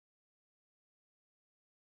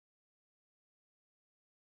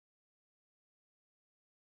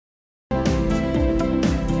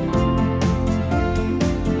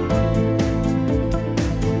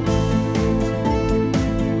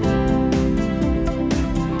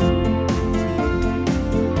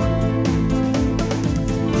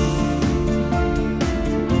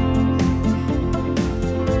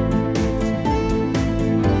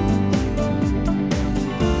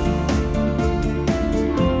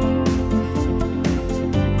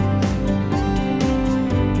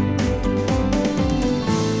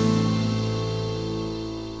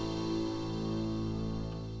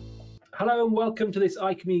welcome to this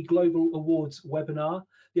IChemE Global Awards webinar.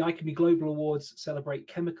 The IChemE Global Awards celebrate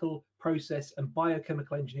chemical, process and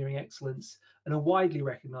biochemical engineering excellence and are widely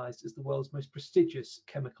recognised as the world's most prestigious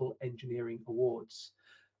chemical engineering awards.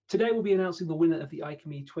 Today we'll be announcing the winner of the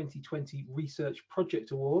IChemE 2020 Research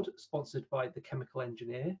Project Award, sponsored by the Chemical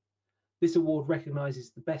Engineer. This award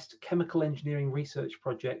recognises the best chemical engineering research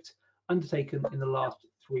project undertaken in the last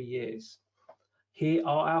 3 years. Here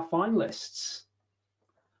are our finalists.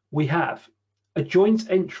 We have a joint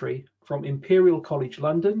entry from Imperial College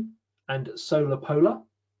London and Solar Polar,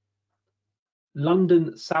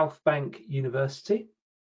 London South Bank University,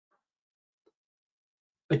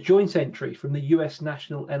 a joint entry from the US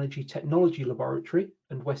National Energy Technology Laboratory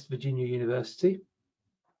and West Virginia University,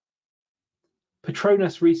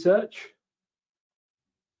 Petronas Research,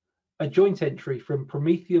 a joint entry from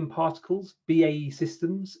Prometheum Particles, BAE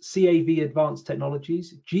Systems, CAV Advanced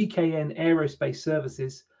Technologies, GKN Aerospace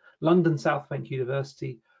Services, London South Bank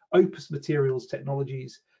University, Opus Materials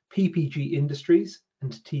Technologies, PPG Industries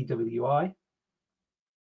and TWI,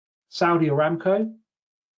 Saudi Aramco,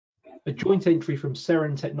 a joint entry from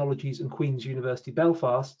Seren Technologies and Queen's University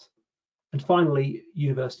Belfast, and finally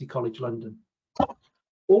University College London.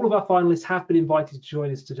 All of our finalists have been invited to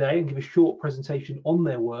join us today and give a short presentation on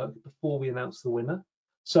their work before we announce the winner.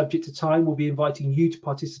 Subject to time, we'll be inviting you to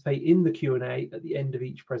participate in the Q&A at the end of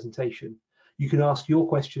each presentation. You can ask your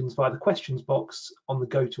questions via the questions box on the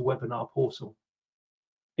GoToWebinar portal.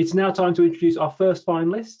 It's now time to introduce our first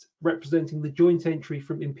finalist, representing the joint entry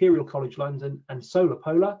from Imperial College London and Solar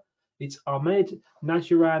Polar. It's Ahmed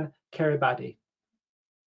Najiran Kerebadi.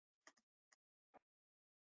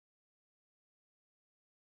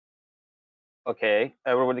 Okay,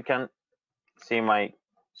 everybody can see my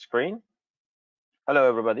screen. Hello,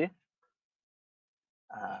 everybody.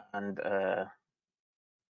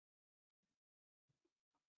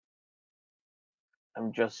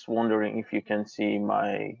 I'm just wondering if you can see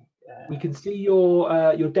my. We can see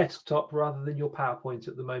your desktop rather than your PowerPoint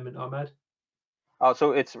at the moment, Ahmed. Oh,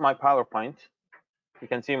 so it's my PowerPoint. You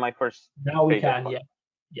can see my first. Now we can,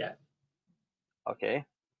 yeah. Okay.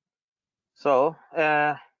 So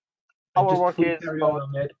our work is.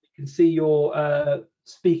 Ahmed, you can see your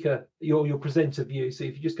speaker, your presenter view. So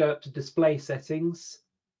if you just go up to display settings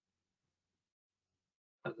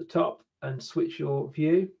at the top and switch your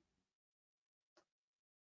view.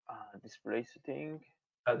 Display setting.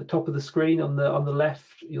 At the top of the screen on the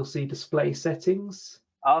left, you'll see display settings.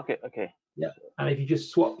 Okay. Yeah, and if you just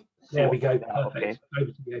swap, there we go. Perfect. Okay.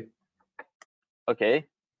 Over to you. Okay.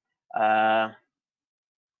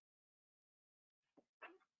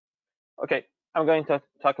 Okay. I'm going to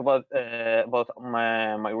talk about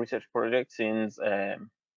my research project since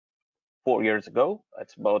 4 years ago.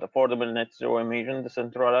 It's about affordable net zero emission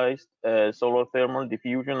decentralized solar thermal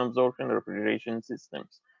diffusion absorption refrigeration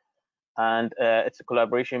systems. And it's a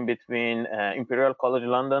collaboration between Imperial College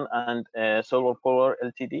London and Solar Polar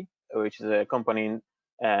Ltd, which is a company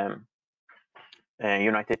in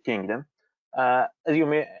United Kingdom. As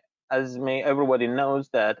everybody knows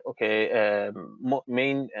that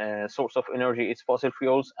main source of energy is fossil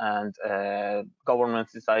fuels, and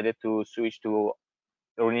governments decided to switch to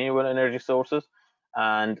renewable energy sources,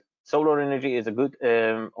 and solar energy is a good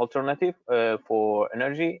alternative for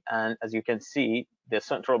energy. And as you can see, the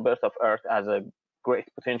central belt of Earth has a great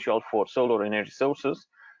potential for solar energy sources.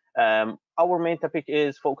 Our main topic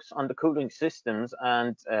is focused on the cooling systems,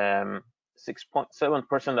 and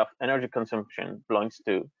 6.7% of energy consumption belongs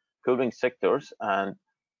to cooling sectors, and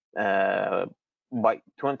by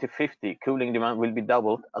 2050 cooling demand will be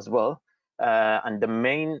doubled as well. And the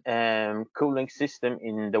main cooling system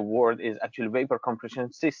in the world is actually vapor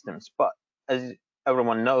compression systems, but as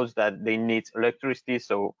everyone knows that they need electricity,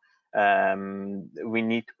 so we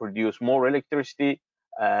need to produce more electricity.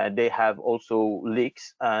 They have also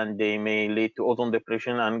leaks, and they may lead to ozone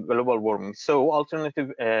depletion and global warming. So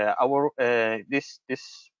alternative, this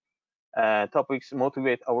topics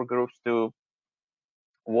motivate our groups to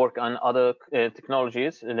work on other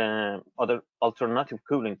technologies, other alternative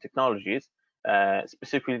cooling technologies,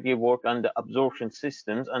 specifically work on the absorption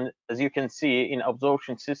systems. And as you can see, in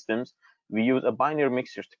absorption systems, we use a binary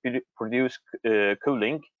mixture to produce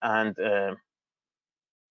cooling and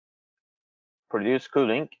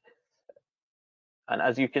And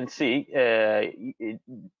as you can see, there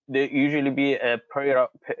usually be a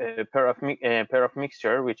pair of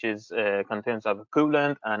mixture, which is contains of a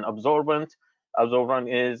coolant and absorbent. Absorbent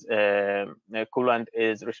is coolant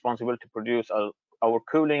is responsible to produce our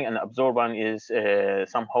cooling, and absorbent is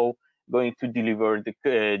somehow going to delivering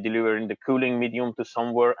the cooling medium to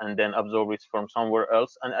somewhere and then absorb it from somewhere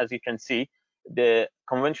else. And as you can see, the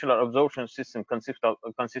conventional absorption system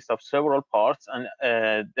consists of several parts, and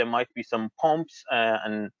there might be some pumps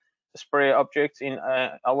and spray objects in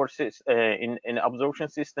our in absorption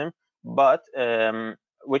system, but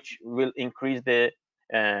which will increase the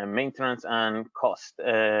maintenance and cost.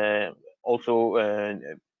 Also,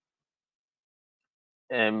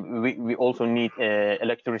 we also need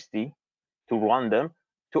electricity to run them.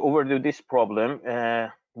 To overdo this problem,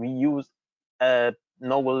 we use a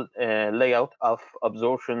novel layout of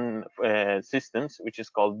absorption systems, which is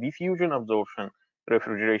called diffusion absorption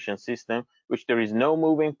refrigeration system, which there is no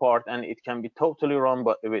moving part and it can be totally run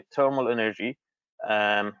with thermal energy.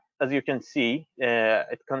 As you can see,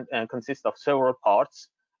 it consists of several parts.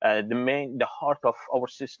 The heart of our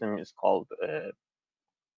system is called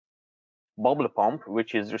bubble pump,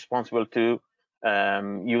 which is responsible to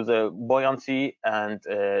use a buoyancy and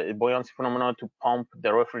buoyancy phenomenon to pump the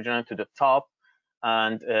refrigerant to the top,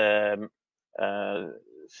 and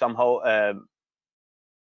somehow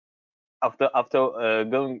after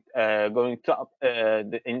going top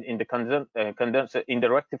in the condenser in the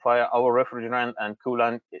rectifier, our refrigerant and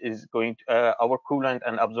coolant is going to, our coolant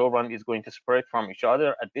and absorbent is going to spread from each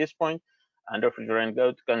other at this point, and refrigerant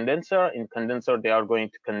go to condenser. In condenser, they are going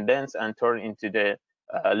to condense and turn into the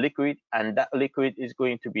liquid, and that liquid is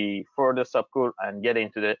going to be further subcooled and get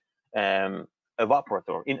into the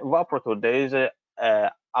evaporator. In evaporator, there is a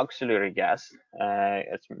auxiliary gas.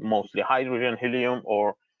 It's mostly hydrogen, helium,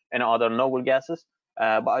 or any other noble gases,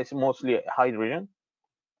 but it's mostly hydrogen.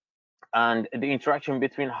 And the interaction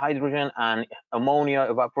between hydrogen and ammonia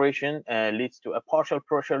evaporation leads to a partial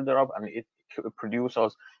pressure drop, and it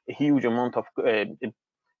produces a huge amount of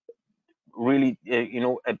really,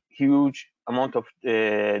 a huge amount of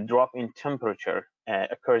drop in temperature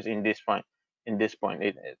occurs in this point,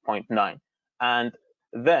 point 9, and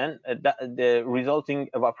then the resulting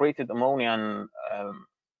evaporated ammonia and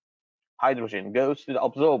hydrogen goes to the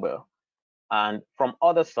absorber, and from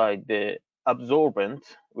other side the absorbent,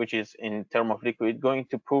 which is in term of liquid, going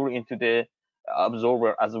to pour into the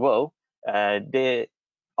absorber as well. The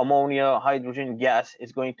ammonia hydrogen gas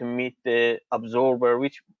is going to meet the absorber,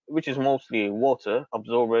 which is mostly water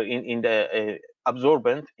absorber in the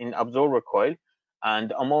absorbent in absorber coil,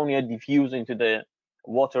 and ammonia diffuse into the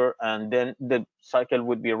water, and then the cycle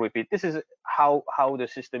would be repeat. This is how the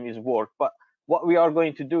system is worked. But what we are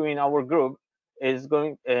going to do in our group is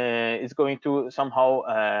going to somehow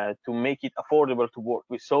to make it affordable to work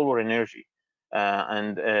with solar energy,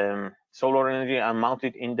 and solar energy are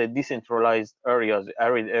mounted in the decentralized areas,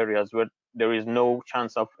 arid areas where there is no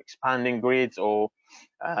chance of expanding grids, or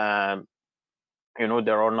there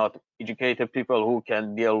are not educated people who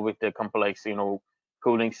can deal with the complex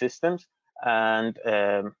cooling systems. And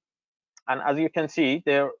as you can see,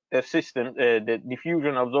 their system, the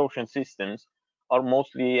diffusion absorption systems are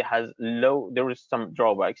mostly has low. There is some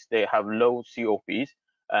drawbacks. They have low COPs.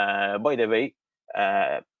 By the way,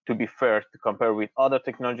 to be fair, to compare with other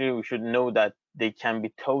technology, we should know that they can be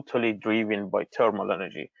totally driven by thermal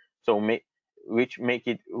energy. So which make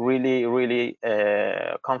it really, really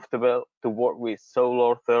comfortable to work with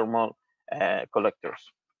solar thermal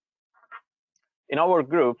collectors. In our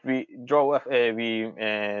group, we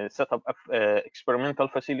set up experimental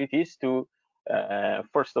facilities to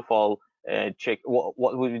first of all check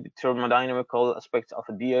what would be the thermodynamical aspects of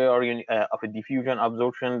a DAR unit, of a diffusion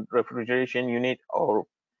absorption refrigeration unit, or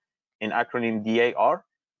in acronym DAR,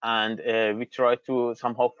 and we try to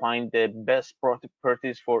somehow find the best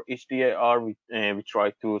properties for each DAR. We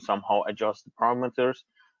try to somehow adjust the parameters.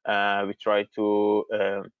 We try to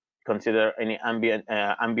consider any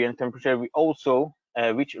ambient temperature. We also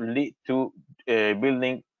which lead to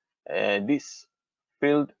building this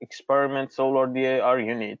field experiment solar DAR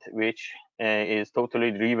unit, which is totally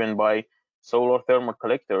driven by solar thermal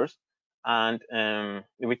collectors. And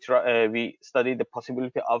we studied the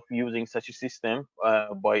possibility of using such a system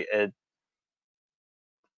by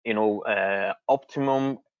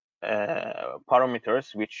optimum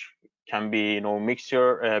parameters, which can be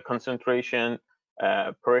mixture concentration,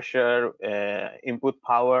 pressure, input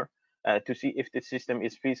power, to see if the system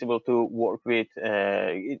is feasible to work with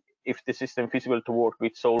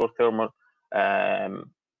solar thermal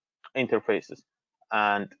interfaces.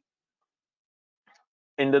 And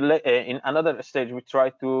in another stage, we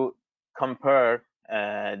try to compare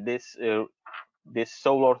this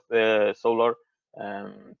solar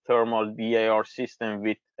thermal DAR system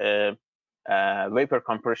with vapor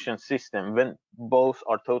compression system, when both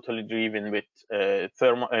are totally driven with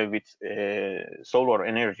solar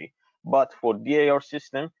energy. But for DAR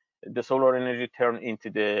system, the solar energy turn into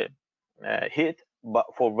the heat. But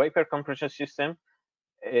for vapor compression system,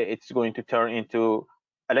 it's going to turn into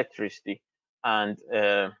electricity. And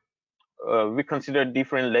we consider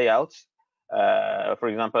different layouts. For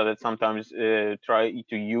example, that sometimes try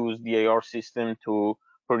to use the AR system to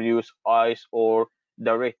produce ice or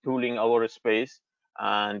direct cooling our space.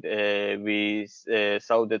 And we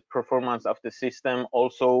saw the performance of the system.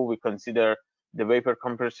 Also, we consider the vapor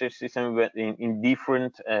compressor system in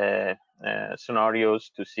different scenarios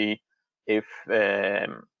to see if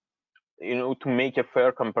to make a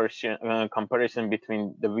fair comparison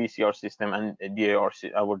between the VCR system and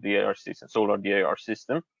our DAR system, solar DAR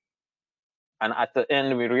system. And at the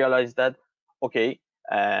end, we realized that okay,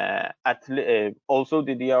 also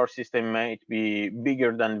the DAR system might be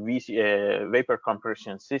bigger than vapor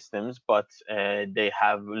compression systems, but they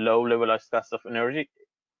have low levelized cost of energy,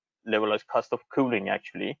 levelized cost of cooling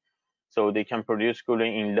actually, so they can produce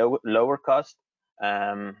cooling in lower cost.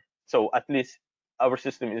 So at least our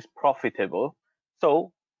system is profitable.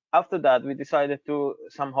 So after that, we decided to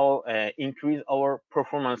somehow increase our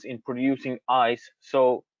performance in producing ice.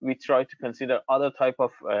 So we tried to consider other type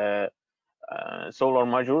of solar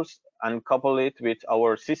modules and couple it with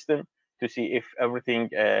our system to see if everything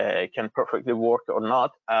can perfectly work or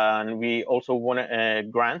not. And we also won a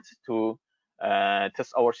grant to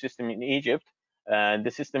test our system in Egypt.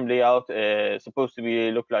 The system layout is supposed to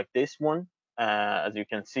be look like this one, as you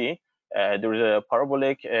can see. There is a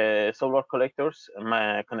parabolic solar collectors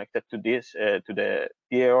connected to this to the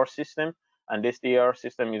DAR system, and this DAR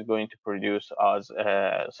system is going to produce us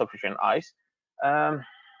sufficient ice.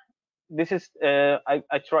 This is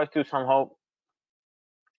I try to somehow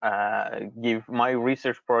give my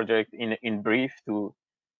research project in brief to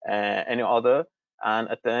any other. And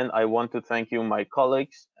at the end, I want to thank you, my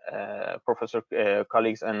colleagues,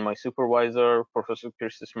 colleagues, and my supervisor, Professor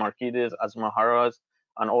Christos Markides, Asma Haraz,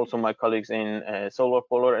 and also my colleagues in Solar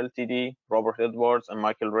Polar Ltd, Robert Edwards and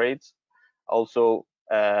Michael Raids, also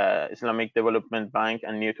Islamic Development Bank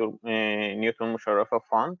and Newton Musharrafa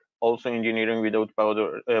Fund, also Engineering Without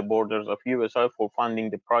Borders of USI for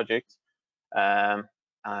funding the project. And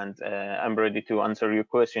I'm ready to answer your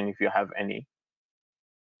question if you have any.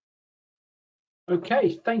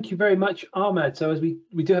 Okay, thank you very much, Ahmed. So as we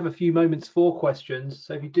do have a few moments for questions,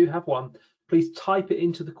 so if you do have one, please type it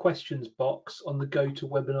into the questions box on the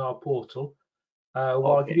GoToWebinar portal.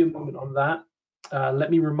 While I give you a moment on that,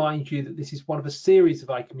 let me remind you that this is one of a series of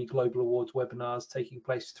IChemE Global Awards webinars taking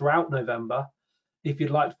place throughout November. If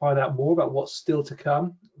you'd like to find out more about what's still to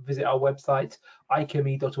come, visit our website,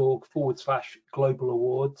 icheme.org/global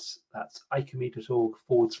awards. That's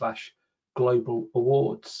icheme.org/global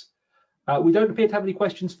awards. We don't appear to have any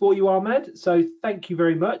questions for you, Ahmed, so thank you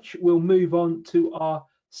very much. We'll move on to our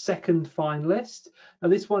second finalist. Now,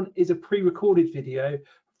 this one is a pre-recorded video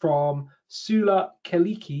from Sula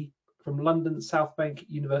Keliki from London South Bank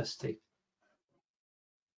University.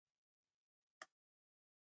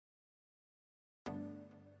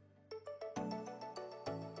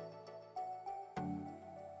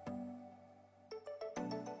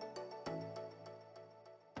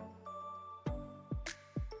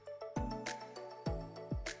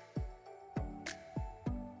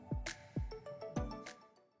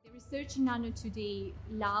 Research Nano 2D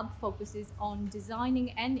lab focuses on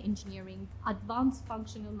designing and engineering advanced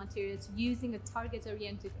functional materials using a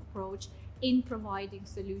target-oriented approach in providing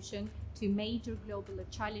solutions to major global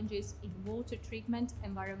challenges in water treatment,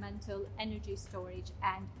 environmental, energy storage,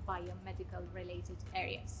 and biomedical related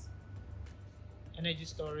areas. Energy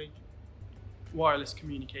storage, wireless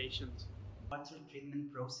communications, water treatment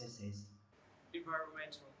processes,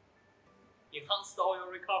 environmental, enhanced oil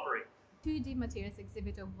recovery. 2D materials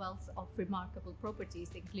exhibit a wealth of remarkable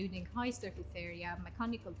properties, including high surface area,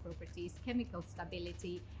 mechanical properties, chemical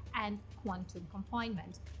stability, and quantum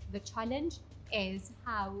confinement. The challenge is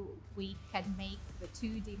how we can make the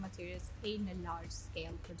 2D materials in a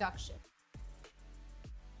large-scale production.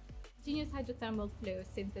 Continuous hydrothermal flow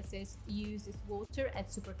synthesis uses water at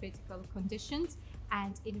supercritical conditions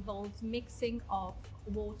and involves mixing of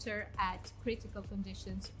water at critical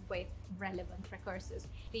conditions with relevant precursors.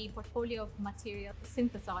 The portfolio of materials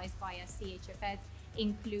synthesized via CHFS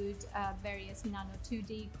include various nano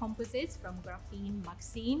 2D composites from graphene,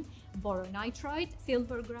 maxine, boronitride,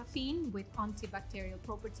 silver graphene with antibacterial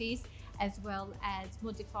properties, as well as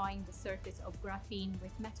modifying the surface of graphene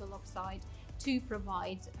with metal oxide to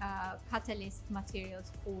provide catalyst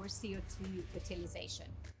materials for CO2 utilization.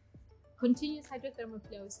 Continuous hydrothermal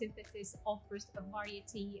flow synthesis offers a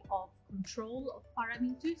variety of control of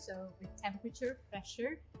parameters, so with temperature,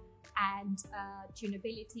 pressure, and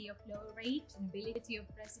tunability of flow rate, tunability of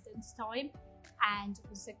residence time, and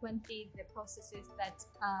consequently the processes that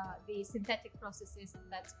the synthetic processes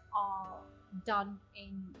that are done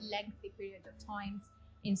in lengthy period of times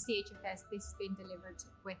in CHFS. This has been delivered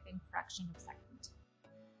within fraction of a second.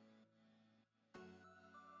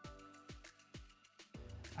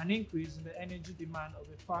 An increase in the energy demand of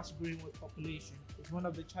a fast-growing world population is one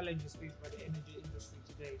of the challenges faced by the energy industry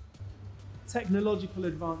today. Technological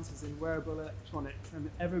advances in wearable electronics and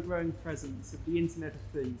the ever-growing presence of the Internet of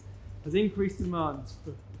Things has increased demands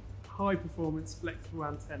for high-performance flexible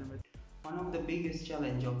antenna. One of the biggest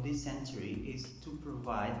challenges of this century is to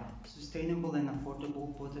provide sustainable and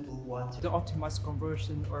affordable potable water. The optimized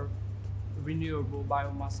conversion of renewable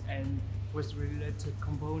biomass and waste-related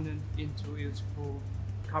component into useful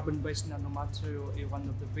carbon-based nanomaterial is one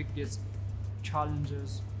of the biggest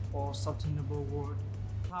challenges for sustainable world.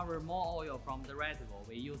 Recover more oil from the reservoir,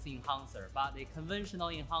 we use enhancer, but the conventional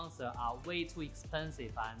enhancer are way too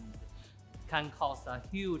expensive and can cause a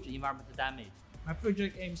huge environmental damage. My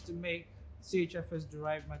project aims to make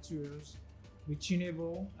CHFS-derived materials with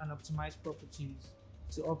tunable and optimized properties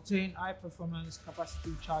to obtain high-performance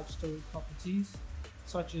capacity charge storage properties,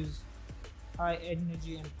 such as high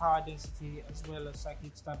energy and power density, as well as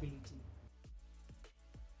cyclic stability.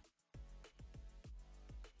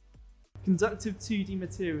 Conductive 2D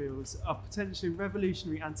materials are potentially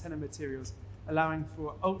revolutionary antenna materials, allowing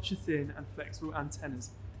for ultra-thin and flexible antennas,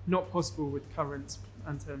 not possible with current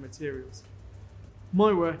antenna materials.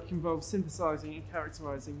 My work involves synthesizing and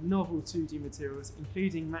characterizing novel 2D materials,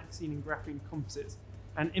 including MaxScene and graphene composites,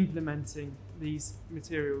 and implementing these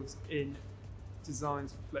materials in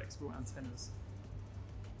designs for flexible antennas.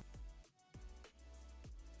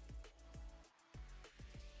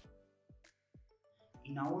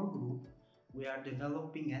 In our group, we are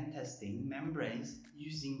developing and testing membranes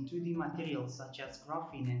using 2D materials such as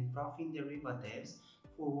graphene and graphene derivatives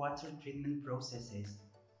for water treatment processes.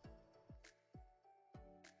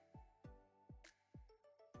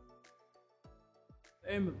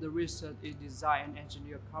 The aim of the research is to design and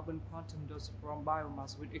engineer carbon quantum dots from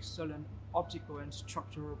biomass with excellent optical and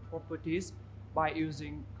structural properties by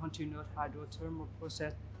using continuous hydrothermal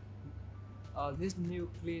process. This new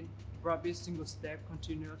clean, rapid single-step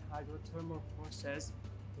continuous hydrothermal process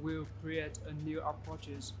will create a new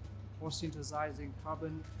approaches for synthesizing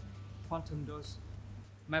carbon quantum dots.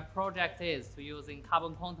 My project is to using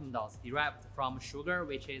carbon quantum dots derived from sugar,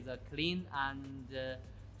 which is a clean and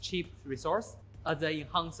cheap resource, as an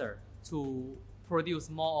enhancer to produce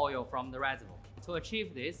more oil from the reservoir. To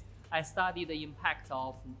achieve this, I studied the impact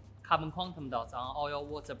of carbon quantum dots on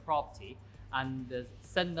oil-water property and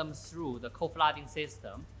send them through the co-flooding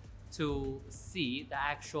system to see the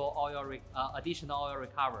actual additional oil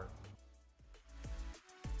recovery.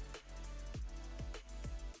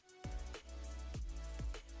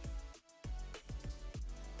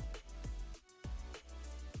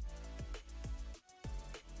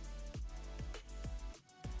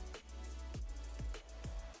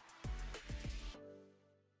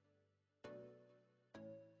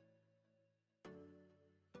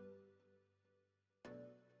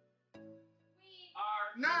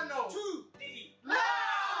 Nano 2D Lab!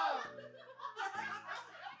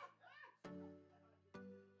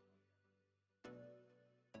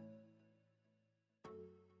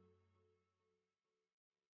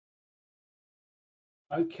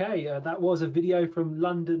 Okay, that was a video from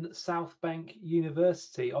London South Bank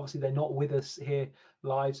University. Obviously, they're not with us here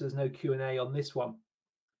live, so there's no Q&A on this one.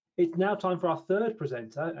 It's now time for our third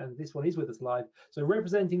presenter, and this one is with us live. So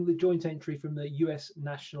representing the joint entry from the US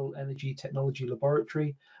National Energy Technology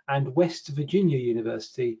Laboratory and West Virginia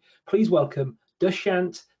University, please welcome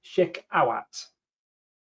Dushyant Shekhawat.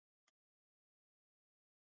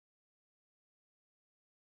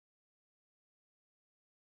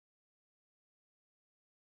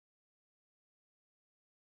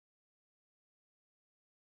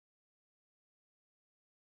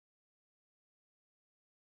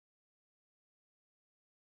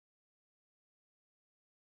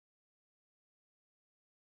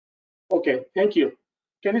 Okay, thank you.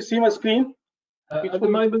 Can you see my screen? At the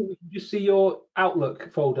moment, we can just see your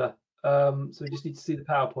Outlook folder. So we just need to see the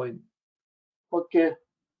PowerPoint. Okay.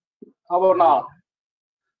 How about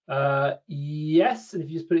now? Yes, and if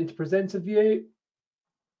you just put it into presenter view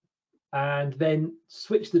and then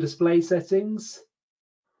switch the display settings.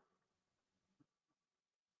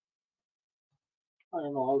 I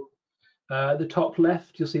don't know. At the top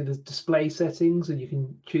left, you'll see the display settings, and you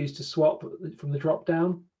can choose to swap from the drop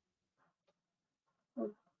down.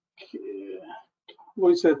 Okay.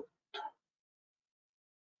 What is it?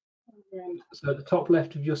 And So at the top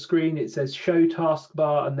left of your screen, it says show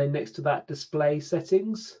taskbar, and then next to that, display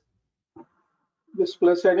settings.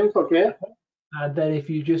 display settings, okay. And then if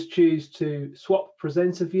you just choose to swap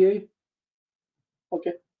presenter view.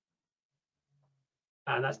 Okay.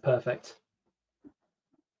 And that's perfect.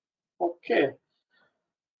 Okay.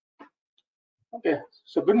 Okay.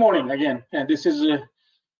 So good morning again. And this is,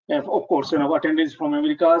 of course, attendees from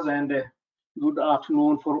Americas, and good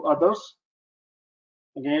afternoon for others.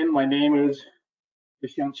 Again, my name is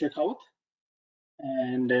Vishyan Shekhawat,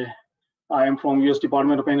 and I am from US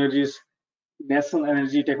Department of Energy's National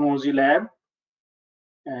Energy Technology Lab,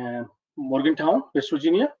 Morgantown, West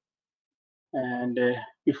Virginia. And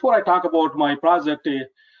before I talk about my project,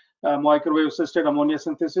 microwave assisted ammonia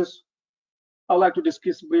synthesis, I'd like to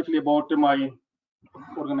discuss briefly about my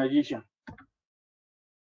organization.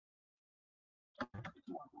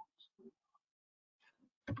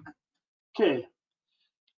 Okay.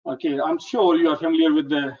 Okay, I'm sure you are familiar with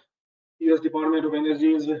the US Department of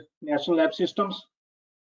Energy's national lab systems.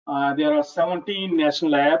 There are 17 national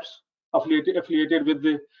labs affiliated with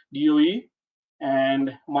the DOE,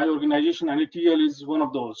 and my organization, NETL, is one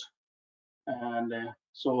of those. And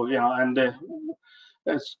so, yeah, and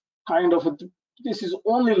it's kind of this is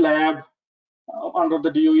only lab under the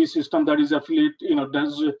DOE system that is affiliate,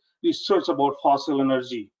 does research about fossil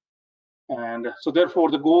energy. And so, therefore,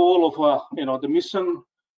 the goal of the mission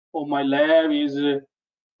of my lab is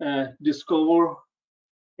discover,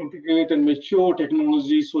 integrate, and mature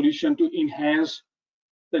technology solution to enhance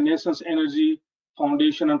the nation's energy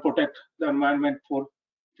foundation and protect the environment for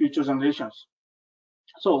future generations.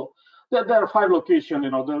 So there are 5 locations,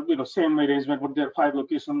 same arrangement, but there are 5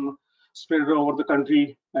 locations spread over the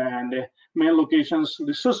country, and main locations,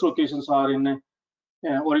 research locations are in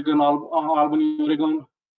Oregon, Albany, Oregon,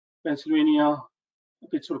 Pennsylvania,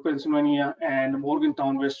 Pittsburgh, Pennsylvania, and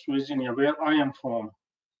Morgantown, West Virginia, where I am from.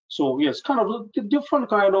 So yes, kind of a different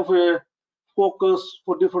kind of a focus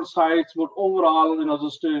for different sites, but overall,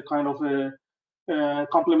 just a kind of a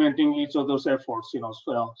complementing each other's efforts,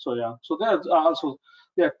 So yeah, so there's also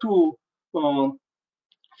there are 2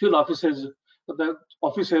 field offices. The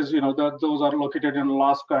offices, those are located in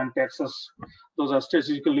Alaska and Texas. Those are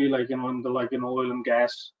strategically in the oil and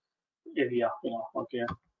gas area, Okay.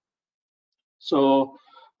 So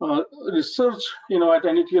research, at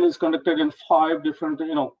NETL is conducted in 5 different,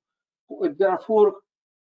 there are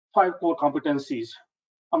 5 core competencies.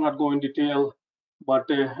 I'm not going detail, but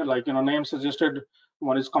name suggested,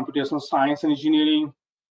 one is computational science and engineering,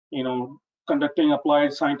 conducting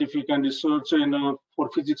applied scientific and research for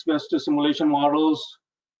physics-based simulation models,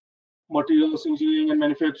 materials engineering and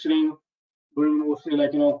manufacturing, doing mostly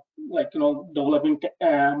developing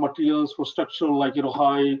materials for structural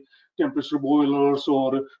high temperature boilers,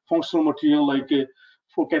 or functional material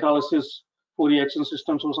for catalysis for reaction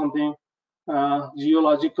systems or something,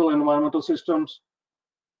 geological environmental systems,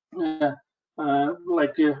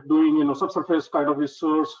 doing subsurface kind of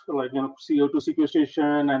research, CO2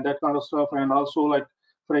 sequestration and that kind of stuff, and also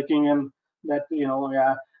fracking and that.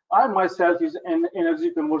 I myself is an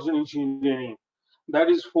energy conversion engineering. That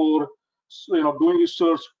is for doing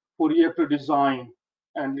research for reactor design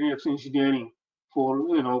and reaction engineering for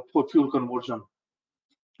for fuel conversion,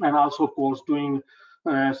 and also of course doing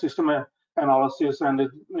system analysis, and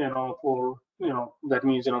for that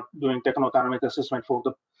means doing techno-economic assessment for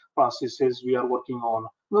the processes we are working on.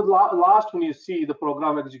 The last one you see the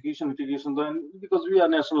program execution integration, then because we are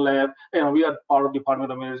national lab, we are part of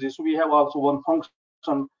Department of Energy, so we have also one function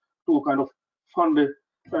to kind of fund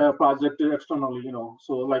project externally,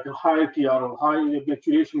 so like a high TRL, high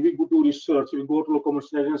maturation, we go to research, we go to a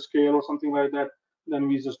commercialization scale or something like that, then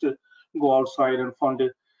we just go outside and fund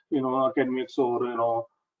it, academics or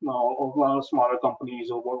or smaller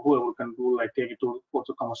companies or whoever can do take it to for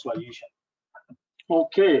the commercialization.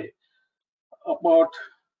 Okay, about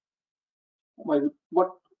my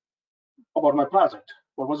project.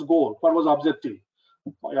 What was the goal? What was the objective?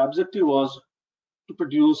 My objective was to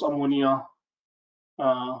produce ammonia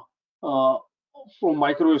from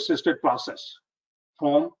microwave assisted process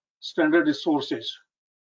from standard resources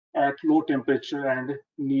at low temperature and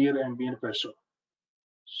near ambient pressure.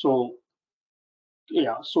 So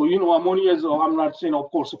yeah, so ammonia is, I'm not saying,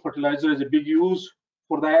 of course, fertilizer is a big use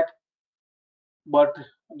for that, but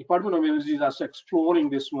Department of Energy is also exploring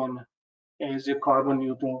this one as a carbon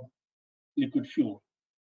neutral liquid fuel.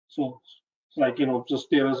 So just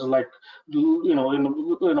there is in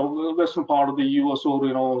the western part of the US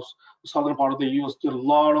or southern part of the US, there are a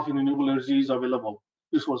lot of renewable energies available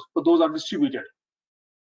resources, but those are distributed.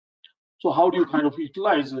 So how do you kind of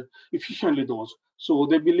utilize efficiently those? So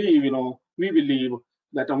they believe, we believe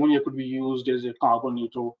that ammonia could be used as a carbon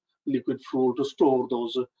neutral liquid fuel to store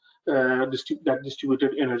those that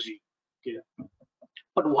distributed energy. Okay.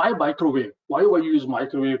 But why microwave? Why use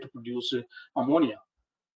microwave to produce ammonia?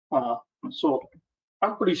 So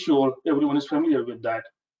I'm pretty sure everyone is familiar with that.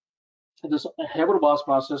 This Haber-Bosch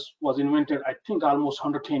process was invented, I think, almost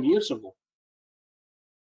 110 years ago.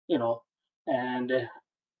 And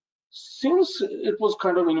since it was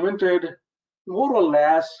kind of invented, more or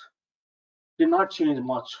less did not change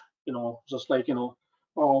much. Just like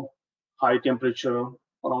high temperature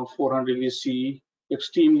around 400 degrees C,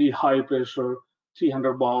 extremely high pressure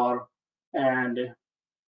 300 bar, and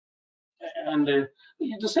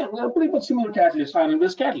the same pretty much similar catalyst,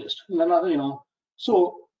 iron-based catalyst.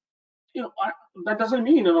 So that doesn't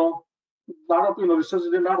mean a lot of researchers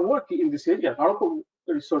did not work in this area. A lot of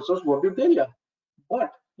researchers work in the area,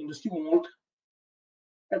 but industry won't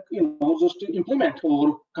just to implement,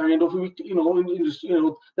 or kind of the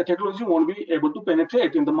technology won't be able to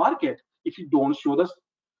penetrate in the market if you don't show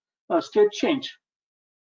the state change.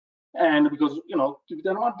 And because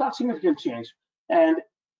they're not that significant change. And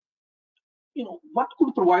what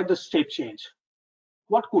could provide the state change?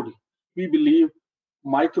 What could? We believe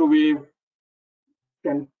microwave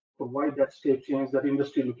can provide that state change that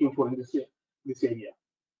industry looking for in this area.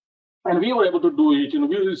 And we were able to do it. We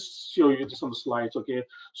will show you this on the slides. Okay,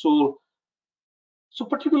 so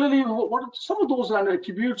particularly what some of those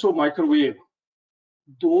attributes of microwave,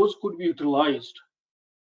 those could be utilized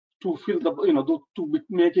to fill the to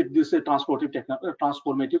make it this a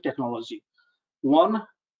transformative technology. One,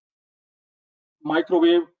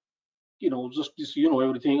 microwave, just this,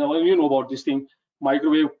 everything, about this thing.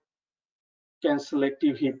 Microwave can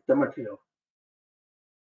selectively heat the material.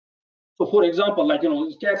 So for example, like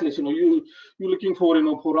catalyst, you're looking for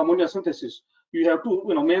for ammonia synthesis, you have two,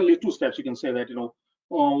 mainly two steps. You can say that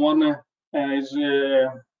one is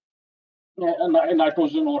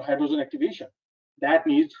nitrogen or hydrogen activation that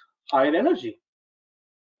needs higher energy.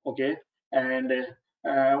 Okay, and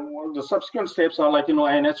the subsequent steps are like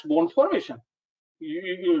NH bond formation.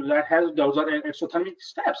 Those are exothermic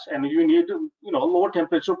steps, and you need lower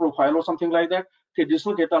temperature profile or something like that.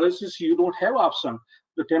 Traditional catalysis, you don't have option.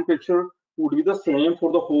 The temperature would be the same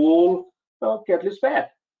for the whole catalyst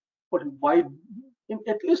path. But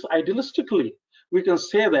at least idealistically, we can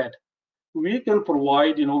say that we can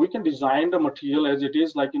provide, we can design the material as it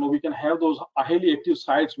is, like we can have those highly active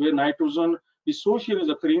sites where nitrogen dissociation is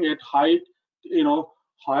occurring at high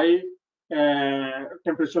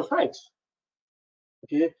temperature sites.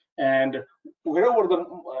 Okay, and wherever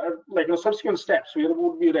the subsequent steps, where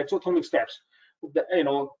would be the exothermic steps,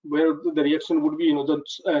 where the reaction would be,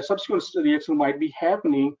 the subsequent reaction might be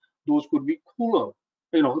happening, those could be cooler,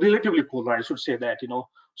 relatively cooler, I should say that,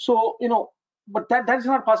 so but that is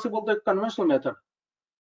not possible the conventional method.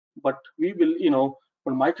 But we will,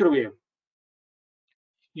 for microwave,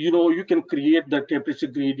 you can create the temperature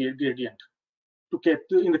gradient to get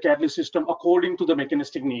in the catalyst system according to the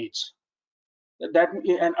mechanistic needs. That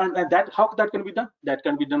how that can be done? That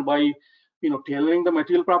can be done by tailoring the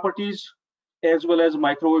material properties as well as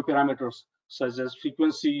microwave parameters such as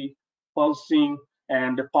frequency, pulsing,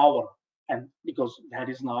 and power. And because that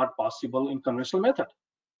is not possible in conventional method.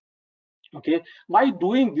 Okay, by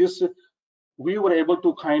doing this, we were able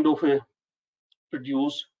to kind of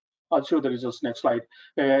produce. I'll show the results next slide.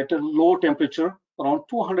 At a low temperature, around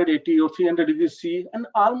 280 or 300 degrees C, and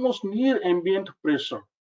almost near ambient pressure.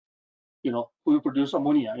 We produce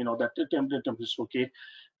ammonia, that temperature, okay.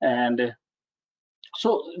 And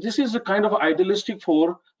so this is a kind of idealistic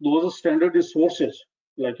for those standard resources,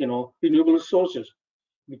 like renewable resources,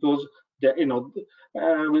 because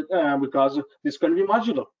because this can be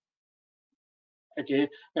modular. Okay,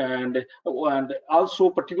 and also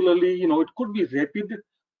particularly, it could be rapid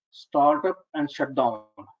startup and shutdown.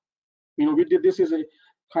 We did this is a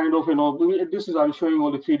kind of this is I'm showing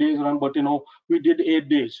only 3 days run, but we did 8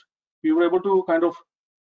 days. We were able to kind of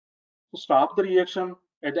stop the reaction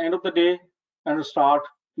at the end of the day and start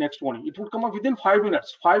next morning. It would come up within 5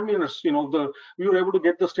 minutes. 5 minutes, we were able to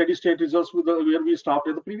get the steady state results with where we stopped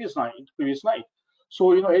at the previous night.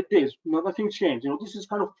 So 8 days, nothing changed. This is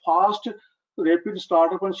kind of fast, rapid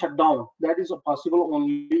startup and shutdown. That is possible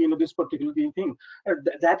only this particular thing.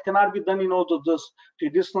 That cannot be done. The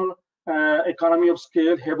traditional economy of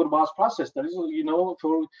scale Haber-Bosch process. That is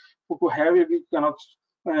to have a kind of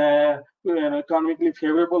economically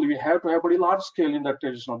favorable, we have to have pretty large scale in that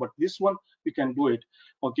traditional, but this one we can do it.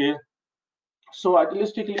 Okay, so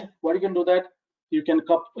idealistically, what you can do that you can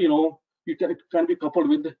it can be coupled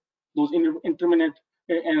with those intermittent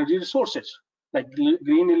energy resources like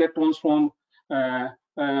green electrons from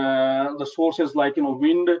the sources like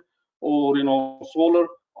wind or solar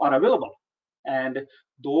are available, and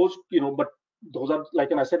those but those are,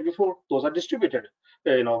 like I said before, those are distributed,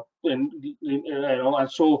 and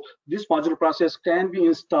so this modular process can be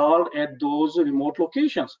installed at those remote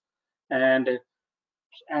locations, and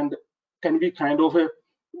can be kind of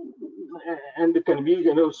and can be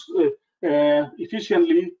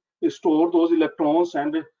efficiently store those electrons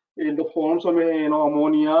and in the forms of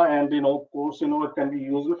ammonia, and of course it can be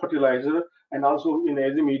used in fertilizer, and also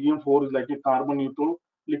as a medium for like a carbon neutral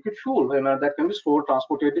liquid fuel, and that can be stored,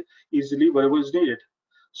 transported easily wherever is needed.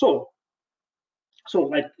 So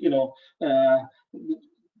like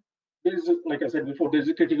there's, like I said before, there's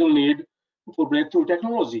a critical need for breakthrough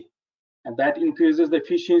technology, and that increases the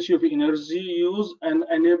efficiency of energy use, and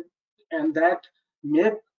that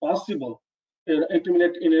make possible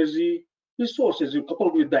intermittent energy resources. You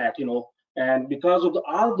couple with that, and because of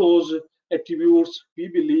all those attributes, we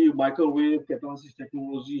believe microwave catalysis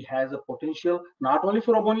technology has a potential not only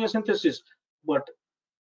for ammonia synthesis, but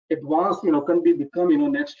advanced, can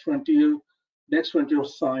become, next frontier of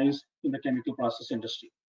science in the chemical process industry.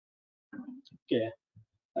 Okay,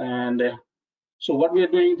 and so what we are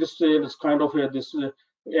doing, this kind of this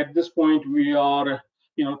at this point we are,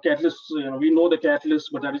 catalysts. We know the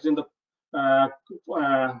catalyst, but that is in the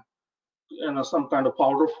some kind of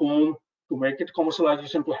powder form. To make it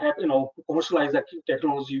commercialization, to have to commercialize that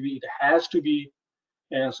technology, it has to be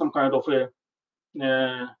some kind of a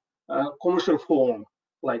commercial form,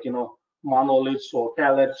 like monoliths or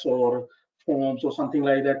pellets or foams or something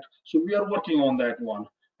like that. So we are working on that one,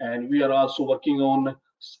 and we are also working on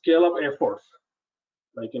scale up efforts.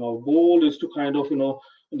 Like goal is to kind of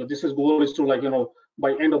this is goal is to, like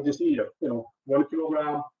by end of this year, 1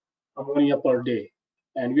 kilogram ammonia per day,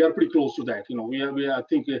 and we are pretty close to that. I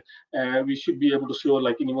think we should be able to show,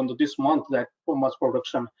 like even this month, that for mass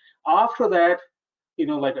production. After that,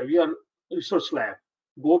 like we are research lab,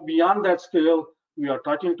 go beyond that scale. We are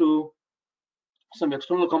talking to some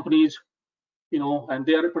external companies, and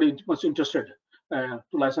they are pretty much interested to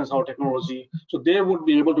license our technology, so they would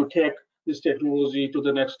be able to take this technology to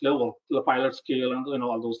the next level, to the pilot scale, and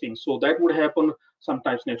all those things. So that would happen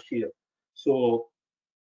sometimes next year. So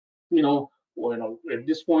at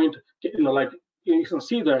this point, like you can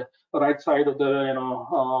see the right side of the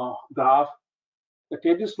graph, the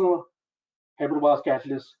traditional hybrid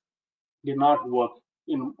catalyst did not work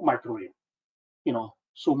in microwave.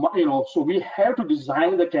 So we have to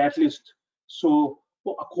design the catalyst so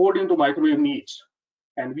according to microwave needs,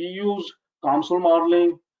 and we use COMSOL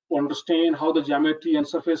modeling to understand how the geometry and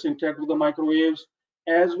surface interact with the microwaves.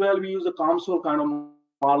 As well, we use the COMSOL kind of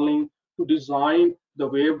modeling to design the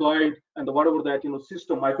waveguide and the whatever that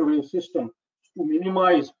system, microwave system, to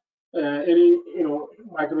minimize any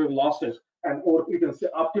microwave losses, and or you can say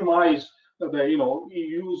optimize the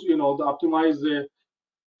use the optimize the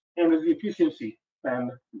energy efficiency,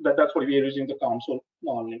 and that's what we are using the COMSOL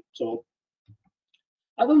modeling. So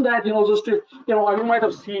other than that, just you might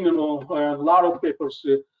have seen a lot of papers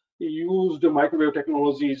used microwave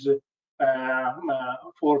technologies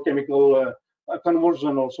for chemical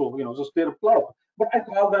conversion also. Just there are a lot of, but I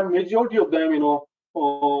call them, majority of them, the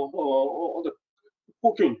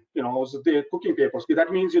cooking, the cooking papers.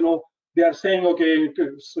 That means they are saying, okay,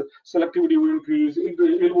 selectivity will increase, it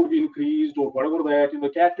will be increased, or whatever that.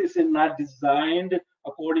 Catalyst is not designed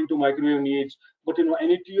according to microwave needs, but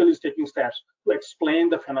NETL is taking steps to explain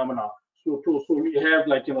the phenomena. So we have,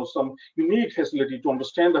 like some unique facility to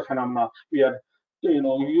understand the phenomena. We are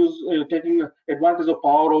taking advantage of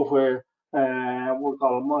power of what we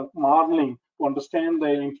call modeling to understand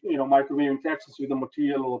the microwave interactions with the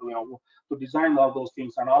material, or to design all those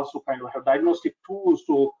things, and also kind of have diagnostic tools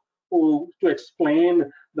to explain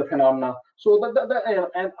the phenomena. So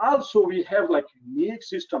and also we have like unique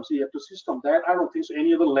systems, EFT system, that I don't think so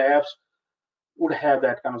any other labs would have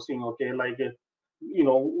that kind of thing. Okay, like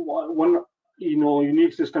one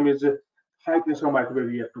unique system is a high pressure microwave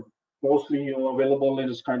reactor, mostly available in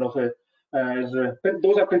this kind of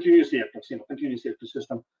those are continuous reactors, continuous reactor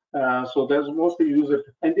system. So there's mostly used at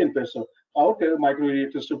ambient pressure. Our microwave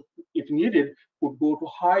reactors, if needed, would go to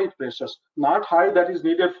high pressures, not high that is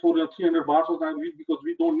needed for 300 bars of time, because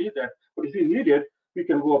we don't need that. But if we need it, we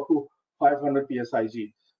can go up to 500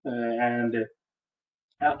 psig. And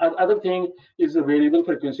other thing is a variable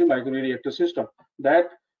frequency microwave reactor system that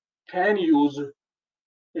can use,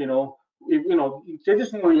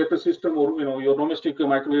 traditional reactor system, or your domestic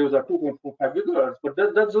microwaves are 2.45 gigahertz, but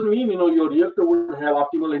that doesn't mean your reactor would have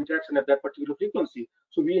optimal interaction at that particular frequency.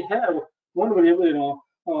 So we have one variable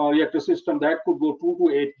reactor system that could go 2 to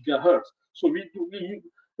 8 gigahertz. So we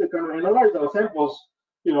can analyze our samples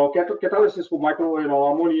catalysis for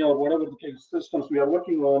ammonia or whatever the systems we are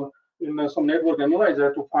working on in some network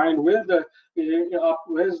analyzer to find where's the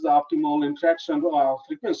optimal interaction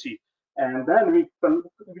frequency, and then we can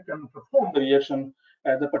perform the reaction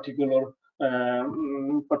at the particular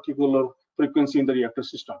frequency in the reactor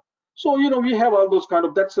system. So we have all those kind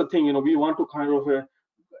of, that's the thing, we want to kind of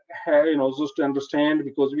just to understand,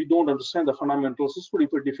 because we don't understand the fundamentals. It's pretty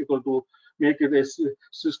difficult to make it a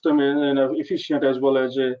system efficient as well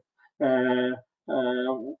as a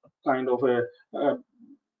kind of a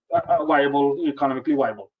viable, economically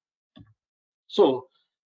viable. So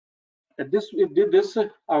at this, I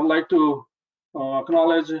would like to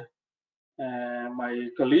acknowledge my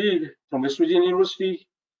colleague from West Virginia University.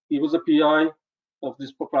 He was a PI of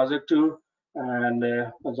this project too, and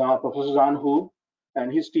Professor Zhan Hu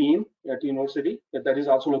and his team at the university that is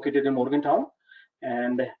also located in Morgantown,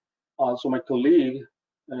 and also my colleague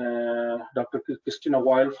Dr. Christina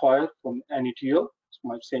Wildfire from NETL,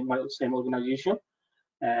 my same organization,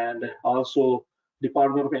 and also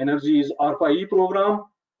Department of Energy's ARPA-E program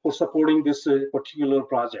for supporting this particular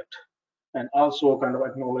project, and also kind of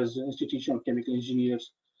acknowledge the Institution of Chemical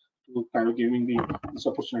Engineers to kind of giving me this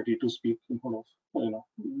opportunity to speak in front of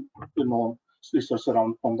known research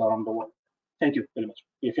from around the world. Thank you very much.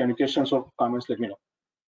 If you have any questions or comments, let me know.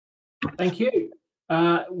 Thank you.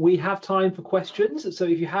 We have time for questions. So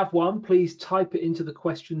if you have one, please type it into the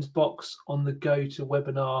questions box on the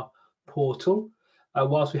GoToWebinar portal.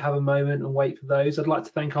 Whilst we have a moment and wait for those, I'd like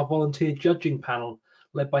to thank our volunteer judging panel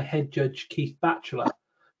led by head judge Keith Batchelor.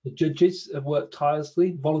 The judges have worked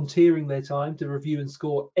tirelessly, volunteering their time to review and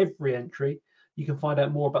score every entry. You can find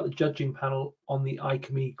out more about the judging panel on the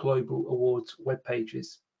IChemE Global Awards web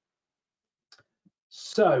pages.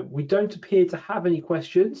 So we don't appear to have any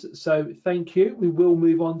questions, so thank you. We will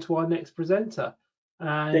move on to our next presenter.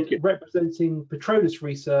 And representing Petronas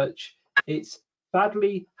Research, it's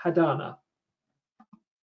Fadli Hadana.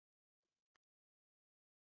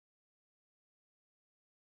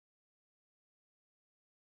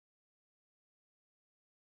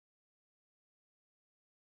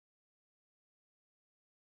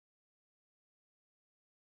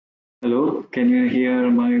 Hello, can you hear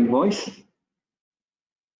my voice?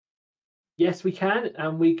 Yes, we can,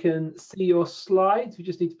 and we can see your slides. We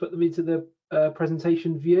just need to put them into the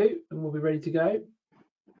presentation view, and we'll be ready to go.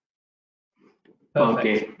 Perfect.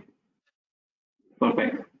 Okay,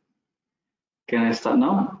 perfect. Can I start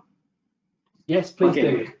now? Yes, please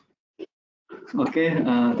do. Okay,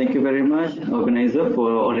 thank you very much, organizer,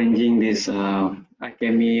 for arranging this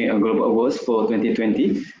IChemE Global Awards for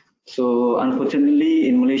 2020. So unfortunately,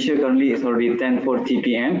 in Malaysia currently it's already 10:40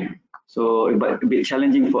 p.m. So a bit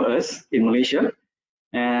challenging for us in Malaysia.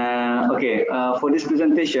 For this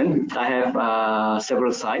presentation, I have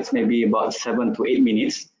several slides, maybe about 7 to 8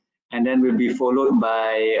 minutes, and then will be followed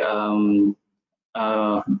by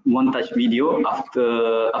montage video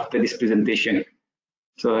after this presentation.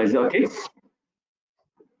 So is it okay?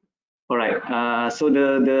 All right. So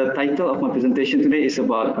the title of my presentation today is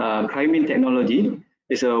about cryamine technology.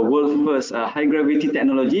 It's a world's first high gravity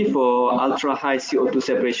technology for ultra high CO2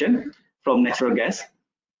 separation from natural gas,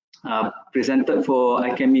 presented for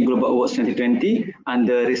IChemE Global Awards 2020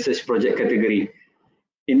 under research project category.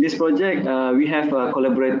 In this project, we have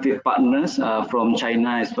collaborative partners from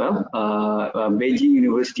China as well, Beijing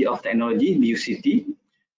University of Technology, BUCT,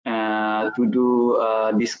 to do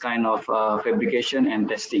this kind of fabrication and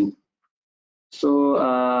testing.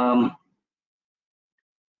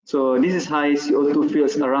 So this is high CO2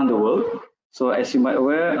 fields around the world. So as you might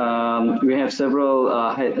aware, we have several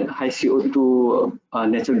high CO2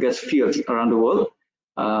 natural gas fields around the world,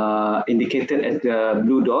 indicated as the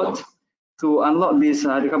blue dot. To unlock these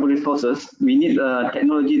hydrocarbon resources, we need a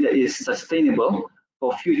technology that is sustainable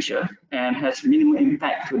for future and has minimal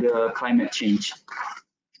impact to the climate change.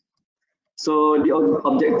 So the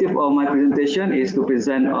objective of my presentation is to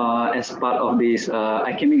present as part of this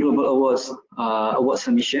IChemE Global Awards award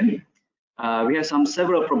submission. We have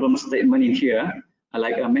several problem statements in here,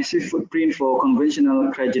 like a massive footprint for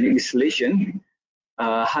conventional cryogenic distillation,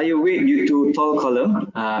 higher weight due to tall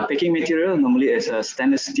column, packing material normally as a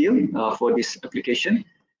stainless steel for this application,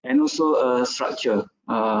 and also a structure,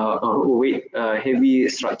 weight, heavy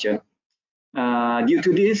structure. Due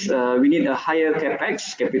to this, we need a higher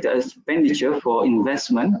capex, capital expenditure for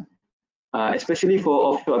investment, especially for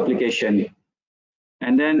offshore application.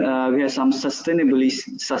 And then we have some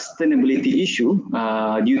sustainability issue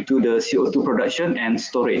due to the CO2 production and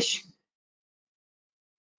storage.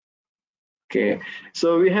 Okay,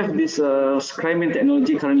 so we have this cryamine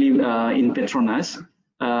technology currently in Petronas.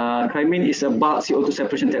 ChemE is a bulk CO2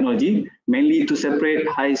 separation technology, mainly to separate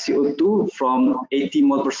high CO2 from 80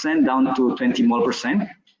 mol% down to 20 mol%.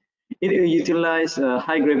 It utilizes a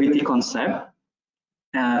high gravity concept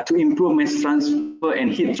to improve mass transfer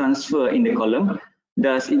and heat transfer in the column.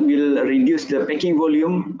 Thus, it will reduce the packing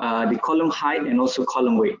volume, the column height, and also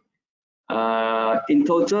column weight. In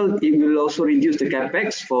total, it will also reduce the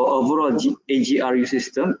capex for overall AGRU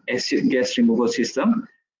system, acid gas removal system.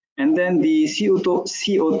 And then the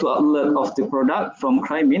CO2 outlet of the product from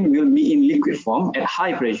ChemE will be in liquid form at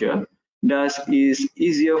high pressure. Thus, is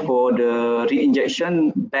easier for the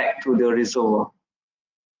reinjection back to the reservoir.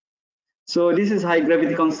 So this is high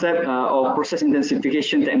gravity concept of process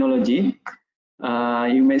intensification technology.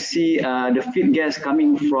 You may see the feed gas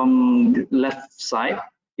coming from the left side.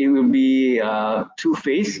 It will be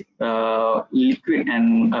two-phase, liquid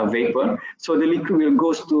and vapor. So the liquid will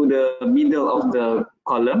go to the middle of the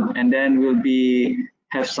column, and then will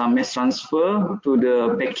have some mass transfer to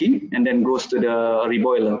the packing, and then goes to the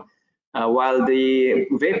reboiler. While the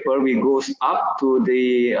vapor will goes up to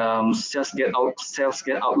the sales gas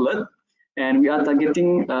outlet, and we are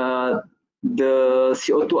targeting the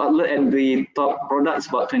CO2 outlet at the top products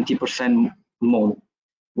about 20% more,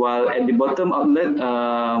 while at the bottom outlet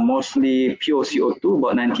mostly pure CO2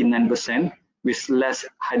 about 99% with less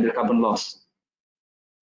hydrocarbon loss.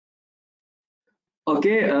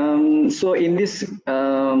 Okay, so in this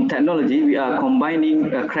technology we are combining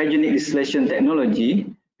cryogenic distillation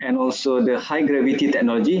technology and also the high gravity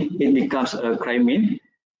technology. It becomes a ChemE.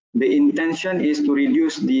 The intention is to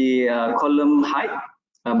reduce the column height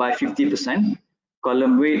by 50%,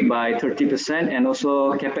 column weight by 30%, and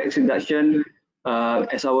also capex reduction,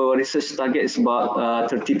 as our research target is about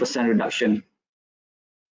 30% reduction.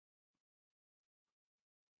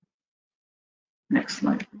 Next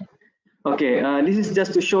slide. Okay, this is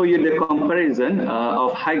just to show you the comparison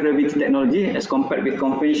of high gravity technology as compared with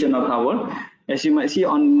conventional tower. As you might see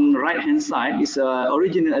on right hand side is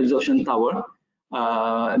original absorption tower.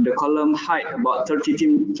 The column height about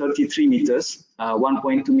 33 meters,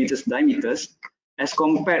 1.2 meters diameters, as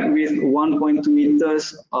compared with 1.2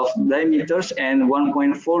 meters of diameters and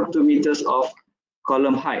 1.42 meters of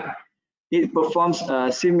column height. It performs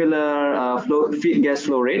a similar feed gas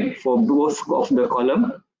flow rate for both of the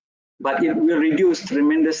column, but it will reduce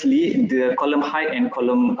tremendously the column height and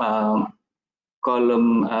column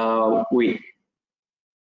weight.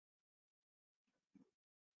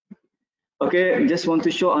 Okay, just want to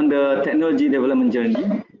show on the technology development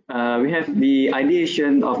journey. We have the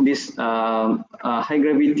ideation of this high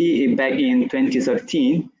gravity back in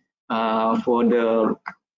 2013 for the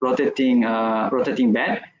rotating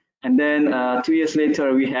bed, and then 2 years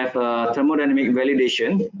later we have thermodynamic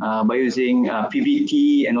validation by using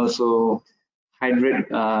PVT and also hydrate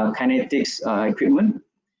kinetics equipment,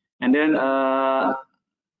 and then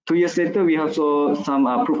 2 years later we have also some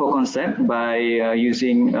proof of concept by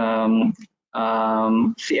using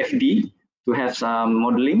CFD to have some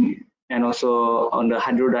modeling and also on the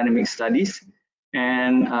hydrodynamic studies.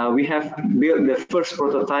 And we have built the first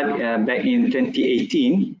prototype back in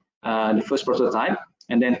 2018, the first prototype,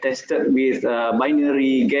 and then tested with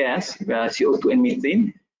binary gas, CO2 and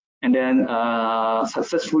methane, and then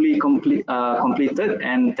successfully completed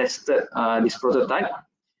and tested this prototype.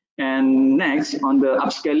 And next on the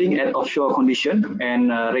upscaling at offshore condition and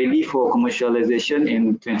ready for commercialization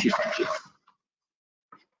in 2020.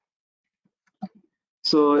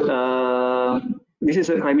 So this is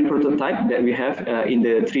a ChemE prototype that we have in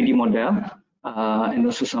the 3D model and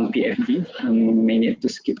also some PFD. May need to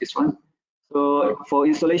skip this one. So for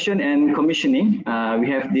installation and commissioning, we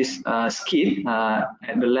have this skid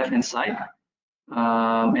at the left hand side.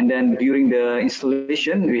 And then during the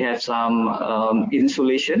installation, we have some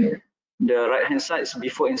insulation. The right hand side is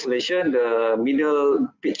before installation. The middle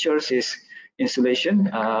pictures is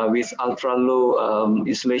installation with ultra low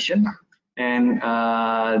insulation. And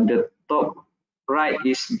the top right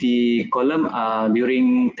is the column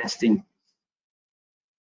during testing.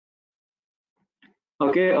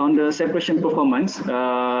 Okay, on the separation performance,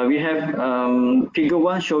 we have figure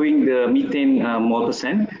 1 showing the methane mole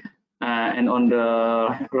percent. And on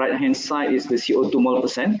the right hand side is the CO2 mole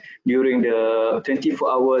percent during the 24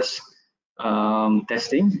 hours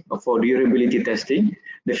testing for durability testing.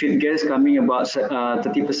 The feed gas coming about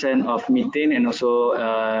 30% of methane and also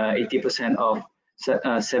 80% of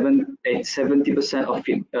 70% of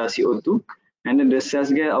CO2. And then the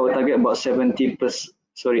sales gas, our target about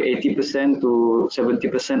 80% to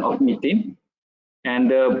 70% of methane.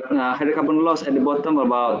 And the hydrocarbon loss at the bottom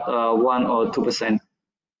about 1 or 2%.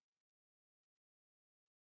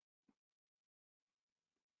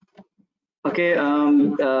 Okay,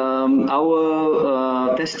 our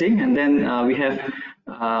testing, and then we have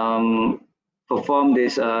performed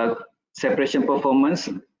this separation performance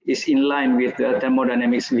is in line with the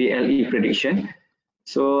thermodynamics VLE prediction.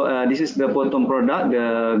 So this is the bottom product,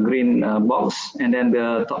 the green box, and then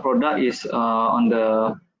the top product is on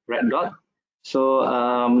the red dot. So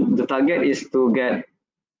the target is to get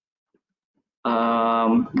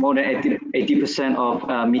more than 80% of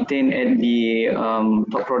methane at the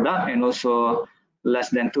top product, and also less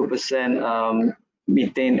than 2%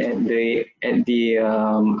 methane at the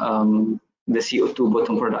CO2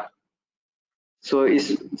 bottom product. So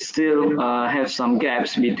it's still have some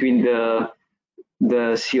gaps between the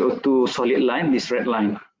CO2 solid line, this red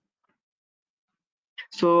line.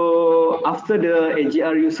 So after the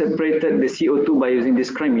AGRU separated the CO2 by using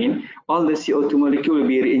this crimine, all the CO2 molecule will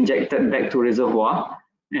be reinjected back to reservoir.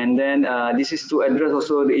 And then this is to address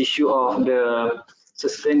also the issue of the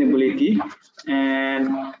sustainability.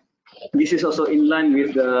 And this is also in line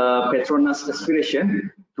with the Petronas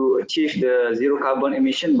aspiration to achieve the zero carbon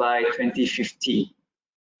emission by 2050.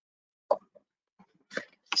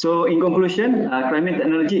 So in conclusion, climate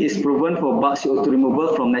technology is proven for bulk CO2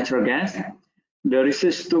 removal from natural gas. The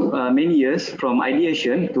research took many years from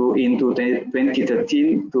ideation to into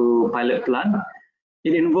 2013 to pilot plant.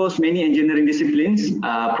 It involves many engineering disciplines,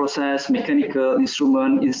 process, mechanical,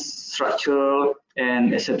 instrument, structural,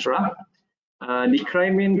 and etc. The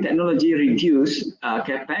crimine technology reduced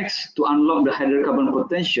capex to unlock the hydrocarbon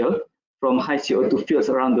potential from high CO2 fields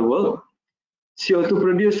around the world. CO2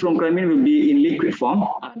 produced from crimine will be in liquid form,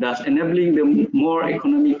 thus enabling the more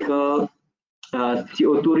economical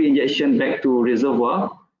CO2 reinjection back to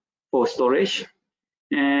reservoir for storage,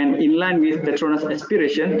 and in line with Petronas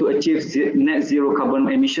aspiration to achieve net zero carbon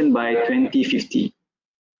emission by 2050.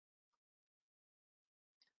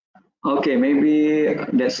 Okay, maybe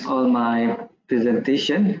that's all my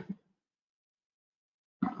presentation.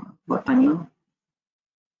 What time now?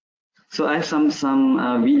 So I have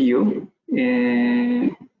some video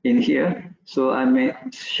in here, so I may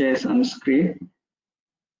share some screen.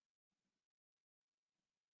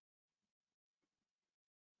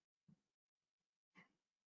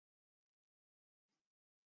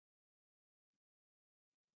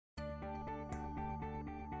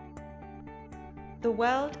 The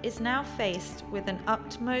world is now faced with an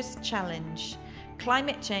utmost challenge.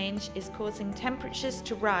 Climate change is causing temperatures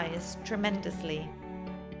to rise tremendously.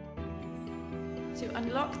 To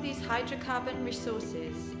unlock these hydrocarbon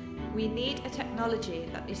resources, we need a technology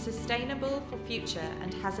that is sustainable for future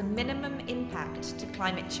and has a minimum impact to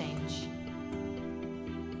climate change.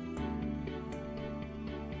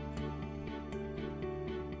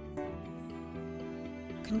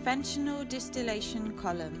 Conventional distillation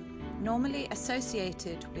column, normally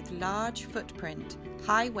associated with large footprint,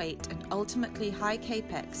 high weight and ultimately high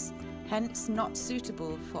capex, hence not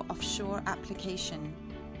suitable for offshore application.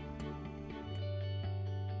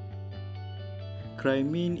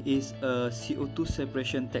 Crimine is a CO2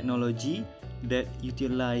 separation technology that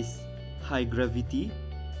utilizes high gravity.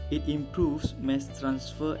 It improves mass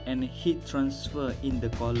transfer and heat transfer in the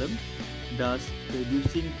column, thus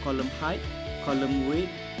reducing column height, column weight,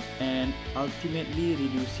 and ultimately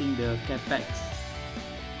reducing the capex.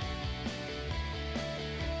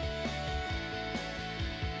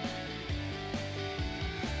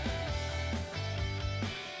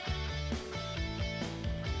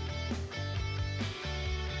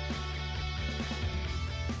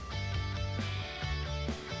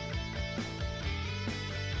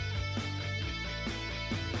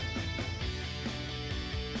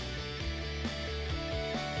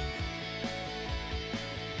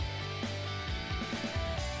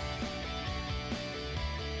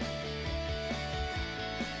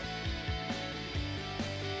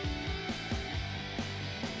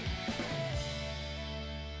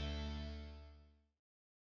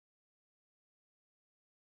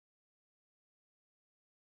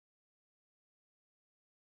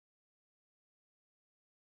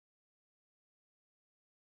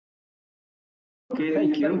 Okay,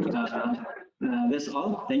 thank you. That's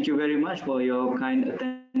all. Thank you very much for your kind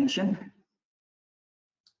attention.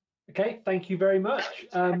 Okay, thank you very much.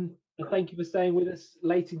 And thank you for staying with us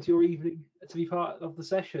late into your evening to be part of the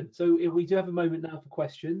session. So if we do have a moment now for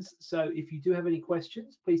questions. So if you do have any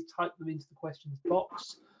questions, please type them into the questions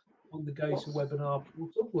box on the GoToWebinar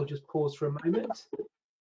portal. We'll just pause for a moment.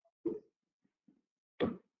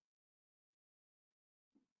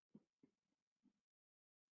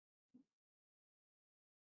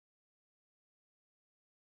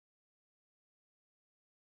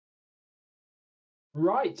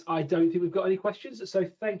 Right, I don't think we've got any questions, so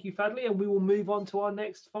thank you, Fadley, and we will move on to our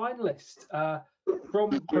next finalist.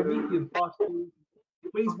 From Promethean Particles,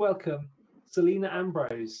 please welcome Selina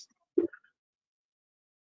Ambrose.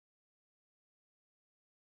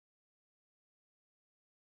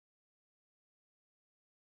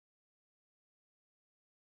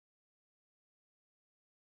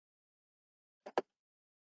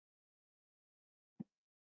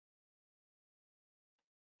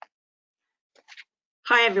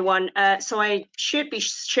 Hi everyone, so I should be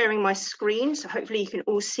sharing my screen, so hopefully you can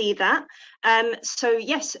all see that. So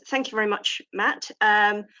yes, thank you very much, Matt.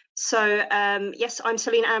 Yes, I'm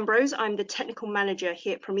Selina Ambrose. I'm the technical manager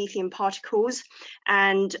here at Promethean Particles,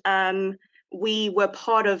 and we were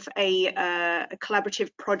part of a collaborative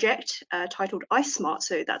project titled iSmart,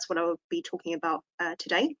 so that's what I'll be talking about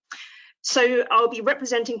today. So I'll be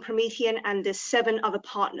representing Promethean and the 7 other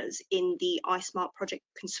partners in the iSmart project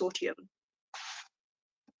consortium.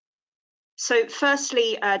 So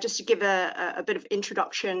firstly, just to give a bit of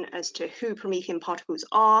introduction as to who Promethean Particles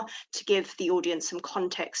are, to give the audience some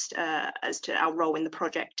context as to our role in the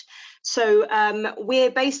project. So we're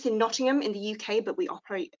based in Nottingham in the UK, but we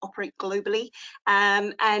operate globally.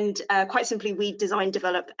 And quite simply, we design,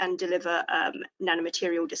 develop and deliver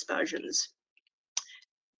nanomaterial dispersions.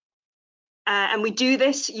 And we do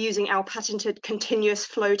this using our patented continuous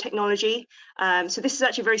flow technology. So this is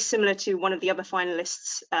actually very similar to one of the other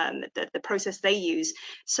finalists, the process they use.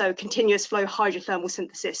 So continuous flow hydrothermal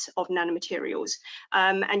synthesis of nanomaterials.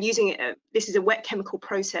 And using this is a wet chemical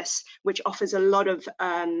process, which offers a lot of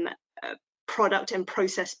product and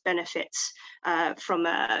process benefits from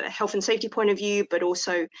a health and safety point of view, but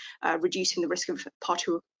also reducing the risk of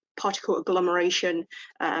particle agglomeration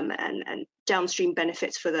and downstream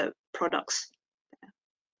benefits for the products.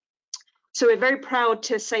 So we're very proud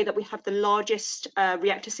to say that we have the largest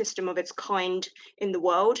reactor system of its kind in the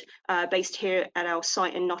world, based here at our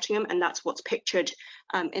site in Nottingham, and that's what's pictured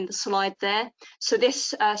in the slide there. So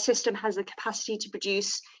this system has the capacity to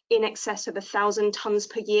produce in excess of 1,000 tons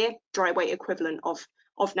per year, dry weight equivalent of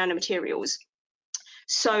nanomaterials.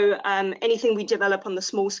 So anything we develop on the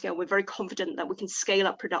small scale, we're very confident that we can scale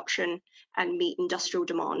up production and meet industrial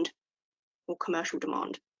demand or commercial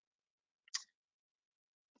demand.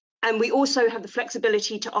 And we also have the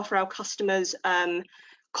flexibility to offer our customers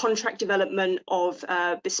contract development of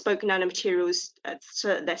bespoke nanomaterials so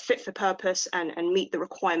that they're fit for purpose and meet the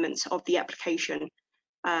requirements of the application.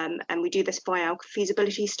 And we do this by our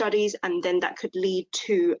feasibility studies, and then that could lead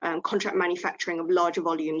to contract manufacturing of larger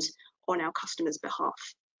volumes on our customers'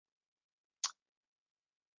 behalf.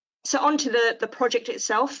 So on to the project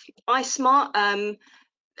itself. iSmart,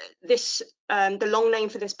 the long name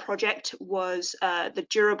for this project was the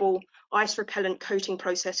Durable Ice Repellent Coating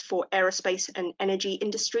Process for Aerospace and Energy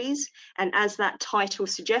Industries. And as that title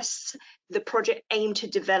suggests, the project aimed to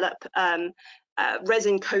develop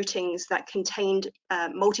resin coatings that contained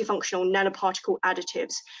multifunctional nanoparticle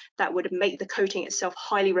additives that would make the coating itself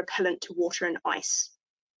highly repellent to water and ice.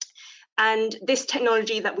 And this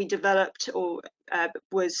technology that we developed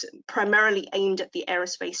was primarily aimed at the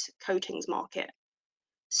aerospace coatings market.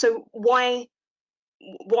 So why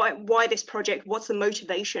this project? What's the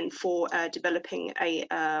motivation for developing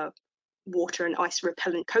a water and ice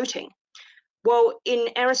repellent coating? Well, in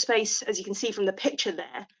aerospace, as you can see from the picture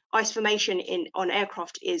there, ice formation on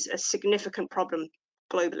aircraft is a significant problem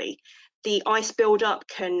globally. The ice buildup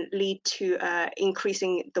can lead to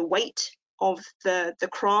increasing the weight of the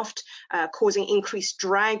craft, causing increased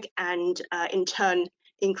drag, and in turn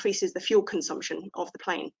increases the fuel consumption of the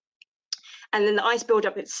plane. And then the ice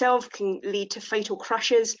buildup itself can lead to fatal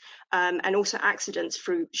crashes and also accidents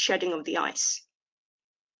through shedding of the ice.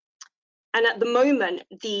 And at the moment,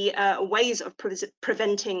 the ways of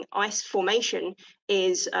preventing ice formation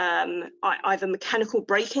is either mechanical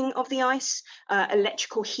breaking of the ice,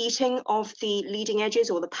 electrical heating of the leading edges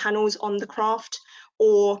or the panels on the craft,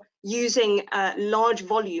 or using large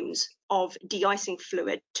volumes of de-icing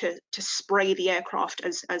fluid to spray the aircraft,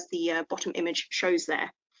 as the bottom image shows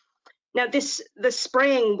there. Now, the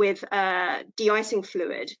spraying with de-icing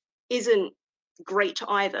fluid isn't great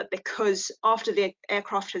either, because after the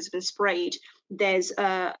aircraft has been sprayed, there's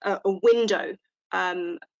a window,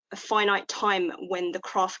 a finite time when the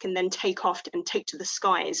craft can then take off and take to the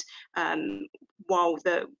skies while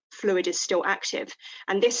the fluid is still active.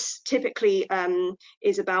 And this typically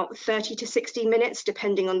is about 30 to 60 minutes,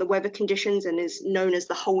 depending on the weather conditions, and is known as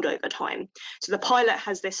the holdover time. So the pilot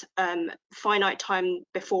has this finite time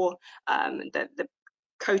before the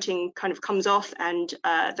coating kind of comes off, and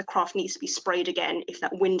the craft needs to be sprayed again if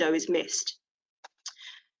that window is missed.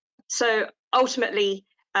 So ultimately,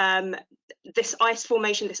 This ice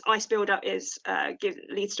formation, this ice buildup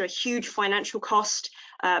leads to a huge financial cost,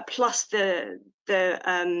 plus the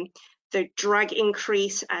drag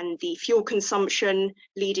increase and the fuel consumption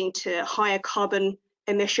leading to higher carbon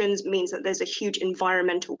emissions means that there's a huge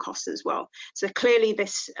environmental cost as well. So clearly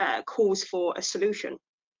this calls for a solution.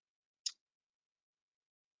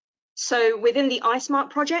 So within the iSmart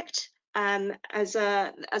project, as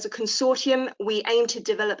a consortium, we aim to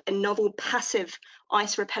develop a novel passive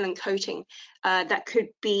ice repellent coating that could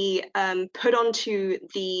be put onto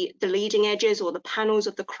the leading edges or the panels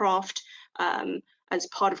of the craft as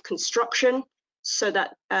part of construction, so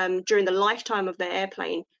that during the lifetime of the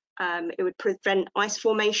airplane, it would prevent ice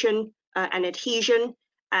formation and adhesion,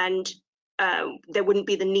 and there wouldn't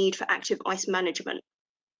be the need for active ice management.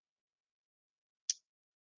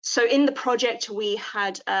 So in the project, we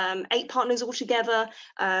had 8 partners altogether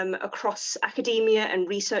across academia and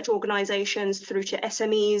research organizations through to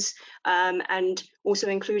SMEs, and also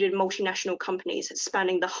included multinational companies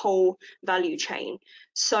spanning the whole value chain.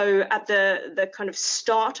 So at the kind of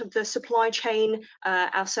start of the supply chain,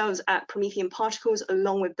 ourselves at Promethean Particles,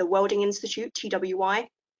 along with the Welding Institute, TWI,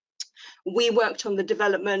 we worked on the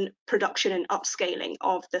development, production and upscaling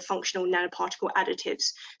of the functional nanoparticle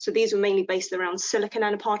additives. So these were mainly based around silica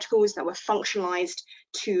nanoparticles that were functionalized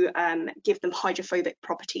to give them hydrophobic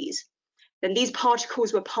properties. Then these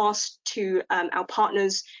particles were passed to our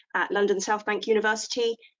partners at London South Bank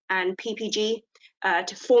University and PPG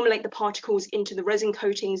to formulate the particles into the resin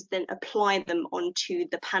coatings, then apply them onto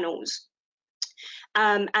the panels.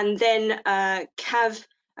 And then CAV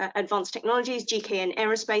Advanced Technologies, GKN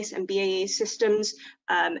Aerospace and BAE Systems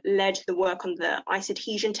led the work on the ice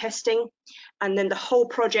adhesion testing. And then the whole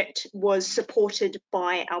project was supported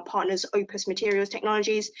by our partners Opus Materials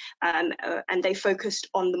Technologies, and they focused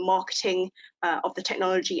on the marketing of the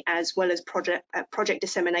technology as well as project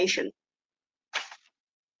dissemination.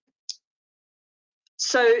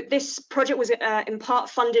 So this project was in part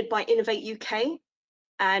funded by Innovate UK,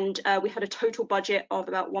 and we had a total budget of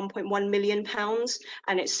about £1.1 million,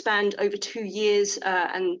 and it spanned over 2 years,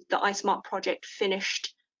 and the iSmart project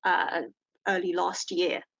finished early last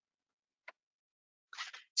year.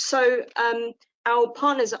 So our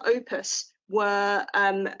partners at Opus were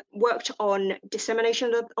worked on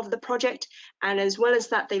dissemination of the project, and as well as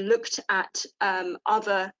that, they looked at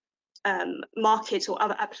other markets or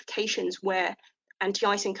other applications where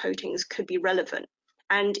anti-icing coatings could be relevant.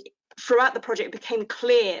 And throughout the project, it became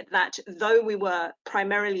clear that though we were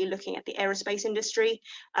primarily looking at the aerospace industry,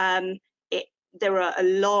 there are a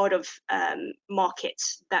lot of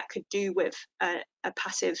markets that could do with a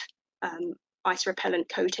passive ice repellent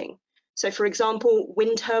coating. So for example,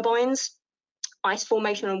 wind turbines, ice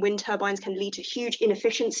formation on wind turbines can lead to huge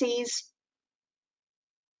inefficiencies,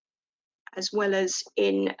 as well as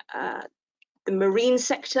in the marine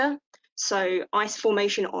sector. So ice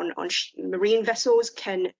formation on marine vessels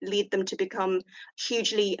can lead them to become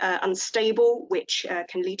hugely unstable, which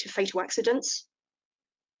can lead to fatal accidents.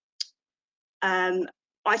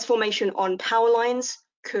 Ice formation on power lines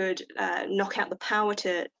could knock out the power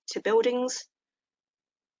to buildings.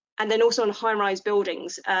 And then also on high-rise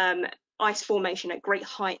buildings, ice formation at great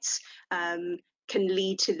heights can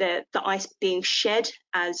lead to the ice being shed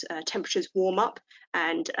as temperatures warm up,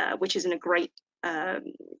 and which isn't a great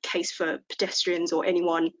case for pedestrians or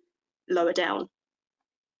anyone lower down.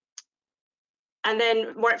 And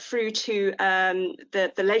then right through to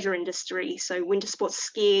the leisure industry, so winter sports,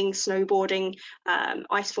 skiing, snowboarding,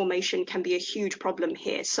 ice formation can be a huge problem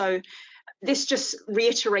here. So this just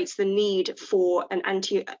reiterates the need for an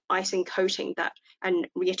anti-icing coating and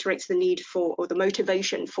reiterates the need for, or the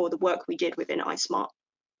motivation for, the work we did within iSmart.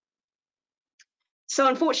 So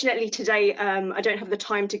unfortunately today, I don't have the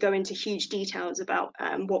time to go into huge details about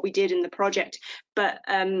what we did in the project, but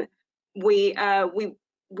we've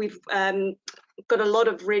got a lot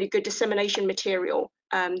of really good dissemination material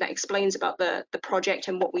that explains about the project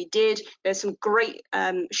and what we did. There's some great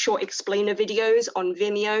short explainer videos on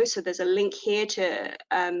Vimeo, so there's a link here to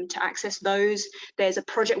access those. There's a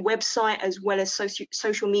project website as well as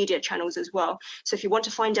social media channels as well. So if you want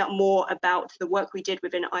to find out more about the work we did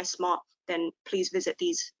within iSmart, then please visit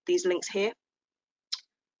these links here.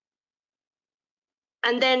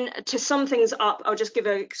 And then to sum things up, I'll just give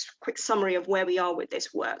a quick summary of where we are with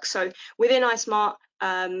this work. So within iSmart,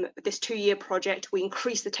 this 2-year project, we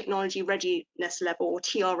increased the technology readiness level, or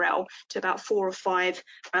TRL, to about 4 or 5.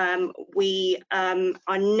 We are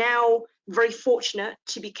now very fortunate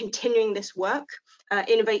to be continuing this work.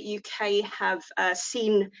 Innovate UK have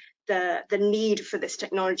seen the need for this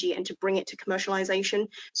technology and to bring it to commercialization.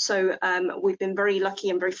 So we've been very lucky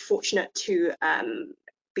and very fortunate to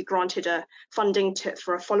be granted a funding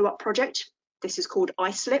for a follow-up project. This is called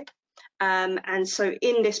IChemE. And so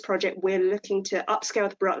in this project, we're looking to upscale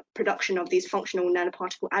the production of these functional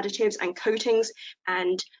nanoparticle additives and coatings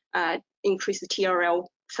and increase the TRL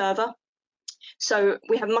further. So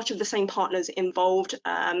we have much of the same partners involved.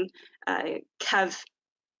 CAV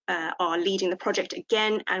are leading the project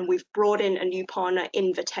again, and we've brought in a new partner,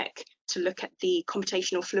 Invatech, to look at the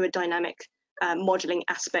computational fluid dynamic modeling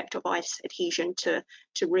aspect of ice adhesion to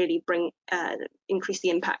really increase the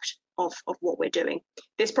impact of what we're doing.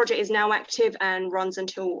 This project is now active and runs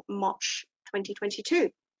until March 2022.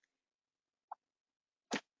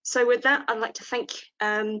 So with that, I'd like to thank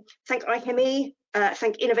IChemE,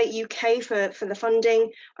 thank Innovate UK for the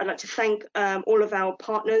funding. I'd like to thank all of our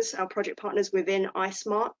partners, our project partners within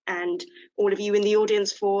iSmart, and all of you in the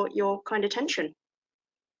audience for your kind attention.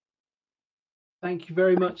 Thank you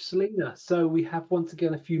very much, Selena. So we have once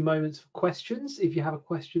again a few moments for questions. If you have a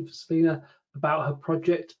question for Selena about her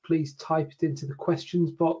project, please type it into the questions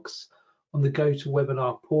box on the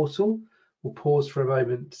GoToWebinar portal. We'll pause for a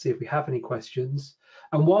moment to see if we have any questions.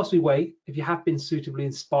 And whilst we wait, if you have been suitably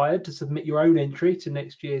inspired to submit your own entry to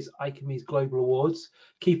next year's IChemE's Global Awards,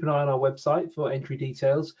 keep an eye on our website for entry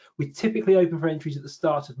details. We typically open for entries at the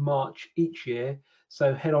start of March each year,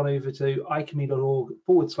 so head on over to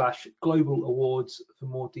icheme.org/global awards for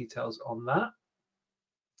more details on that.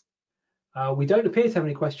 We don't appear to have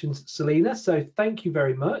any questions, Selena, so thank you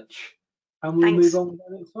very much. And we'll move on to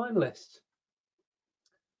the next finalist.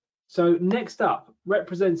 So next up,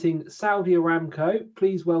 representing Saudi Aramco,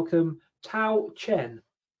 please welcome Tao Chen.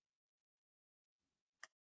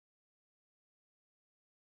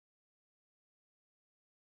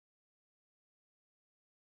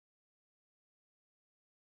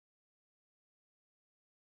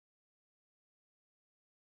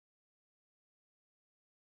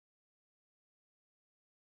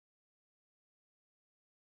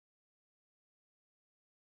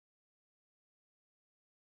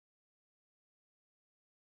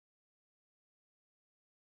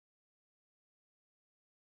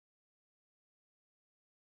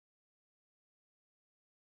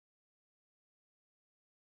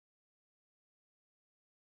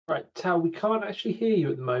 Right, Tao, we can't actually hear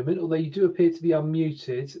you at the moment, although you do appear to be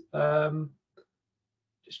unmuted.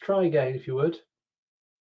 Just try again if you would.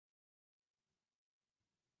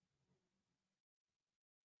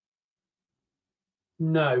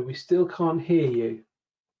 No, we still can't hear you.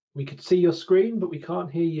 We could see your screen, but we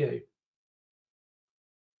can't hear you.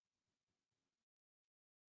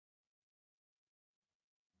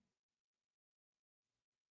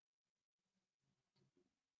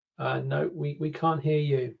 No, we can't hear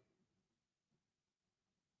you.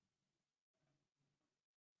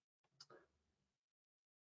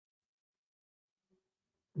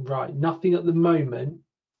 Right, nothing at the moment.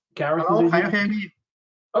 Gareth, hello, can you hear me?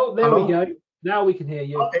 Oh, there hello? we go. Now we can hear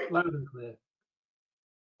you, okay. Loud and clear.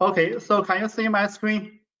 Okay, so can you see my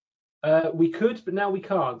screen? We could, but now we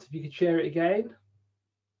can't. If you could share it again.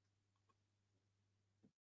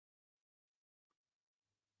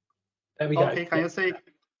 There we go. Okay, can you see?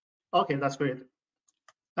 Okay, that's great.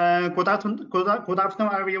 Good afternoon,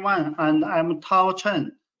 everyone, and I'm Tao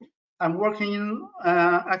Chen. I'm working in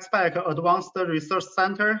IChemE Advanced Research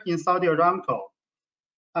Center in Saudi Aramco.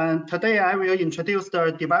 And today I will introduce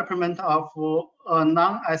the development of a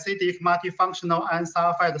non-acidic multifunctional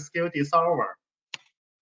N-sulfide scale dissolver.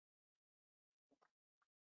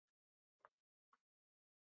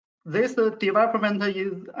 This development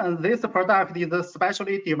is this product is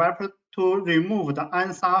specially developed to remove the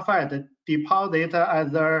N-sulfide deposit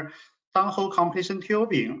at the downhole completion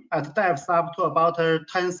tubing at depths up to about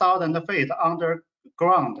 10,000 feet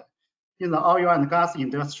underground in the oil and gas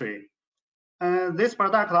industry. This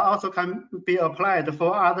product also can be applied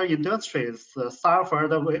for other industries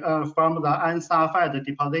suffered from the N-sulfide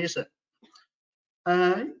deposition.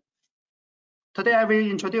 Today I will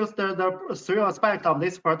introduce the three aspects of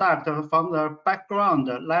this product from the background,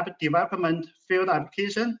 lab development, field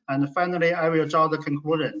application, and finally I will draw the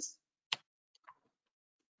conclusions.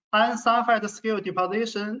 N-sulfide scale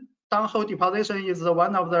deposition, downhole deposition is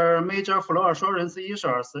one of the major flow assurance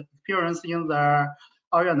issues experienced in the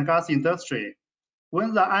oil and gas industry.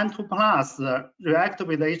 When the N2+ react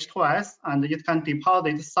with H2S, and it can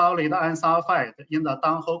deposit solid N-sulfide in the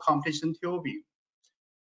downhole completion tubing.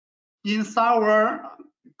 In sour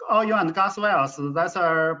oil and gas wells, there's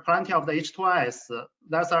plenty of the H2S.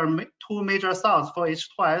 There's two major sources for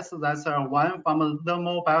H2S. That's one from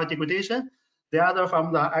thermal biodegradation, the other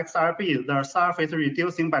from the XRB, the surface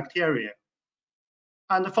reducing bacteria.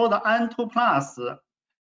 And for the N2+,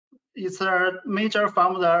 it's a major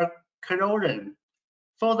from the corrosion.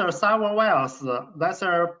 For the sour wells, that's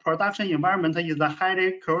a production environment is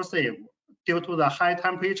highly corrosive due to the high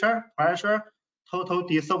temperature, pressure, total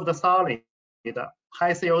dissolved solid,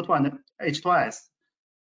 high CO2 and H2S.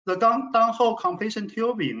 The downhole completion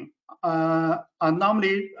tubing are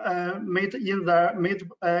normally made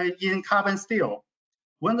in carbon steel.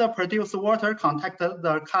 When the produced water contacts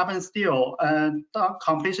the carbon steel and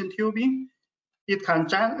completion tubing, it can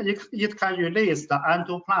release the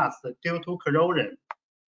N2+ due to corrosion.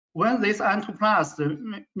 When this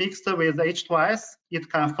N2+ mixed with H2S,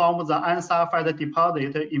 it can form the unsulfide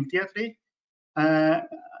deposit immediately,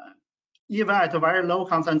 even at a very low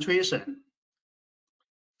concentration.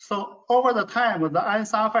 So over the time, the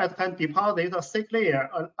unsulfide can deposit a thick layer.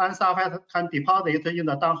 Unsulfide can deposit in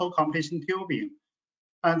the downhole completion tubing,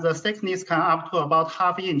 and the thickness can up to about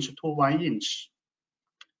 ½ inch to 1 inch.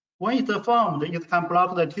 When it's formed, it can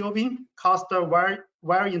block the tubing, cause the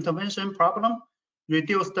wire intervention problem,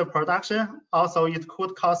 reduce the production. Also, it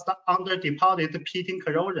could cause the under-deposit pitting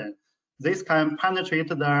corrosion. This can penetrate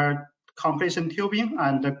the completion tubing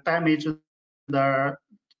and damage the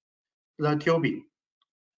tubing.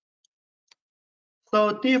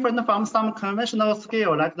 So different from some conventional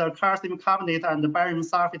scale like the calcium carbonate and the barium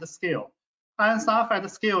sulfate scale, unsulfide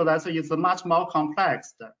scale that is much more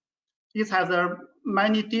complex. It has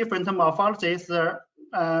many different morphologies.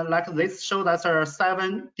 Like this show that there are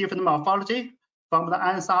 7 different morphology from the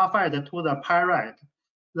unsulfide to the pyrite.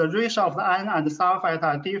 The ratio of the N and the sulfide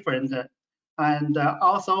are different, and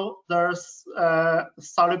also there's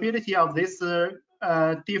solubility of this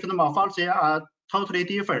different morphology are totally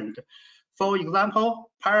different. For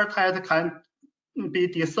example, pyrite can be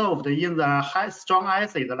dissolved in the strong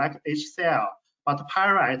acid like HCl, but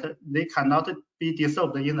pyrite, they cannot be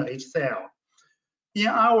dissolved in the HCl. In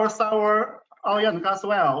our sour oil and gas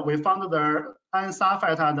well, we found the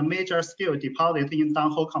unsulfide and the major scale deposit in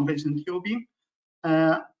downhole completion tubing.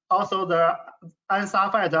 Also, the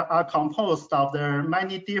unsulfide are composed of the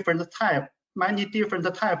many different type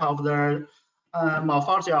of the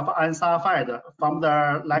morphology of unsulfide, from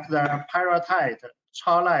the like the pyrrhotite,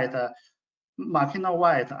 chaulite,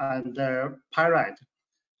 markinowite, and pyrite.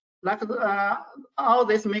 Like all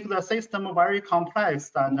this makes the system very complex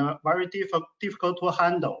and very difficult to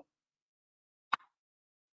handle.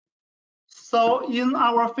 So in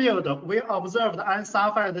our field, we observed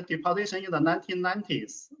unsulfide deposition in the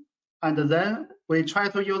 1990s, and then we try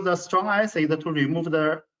to use the strong acid to remove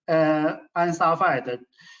the unsulfide.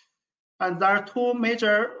 And there are 2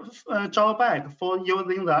 major drawbacks for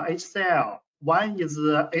using the HCl. One is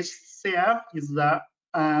the HCl is the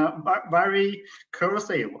very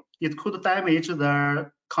corrosive. It could damage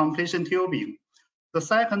the completion tubing. The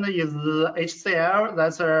second is the HCl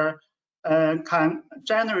that can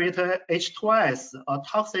generate H2S, a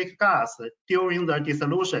toxic gas, during the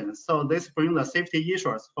dissolution. So this brings the safety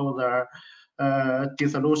issues for the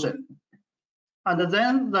dissolution. And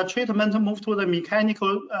then the treatment moved to the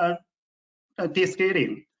mechanical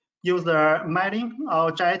descaling. Use the milling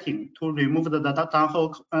or jetting to remove the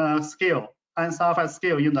downhole scale, unsulfide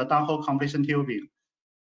scale in the downhole completion tubing.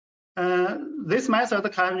 This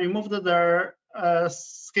method can remove the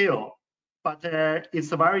scale, but it's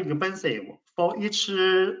very expensive. For each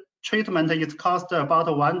treatment, it costs about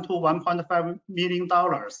 $1 to $1.5 million.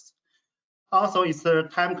 Also, it's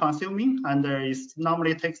time consuming, and it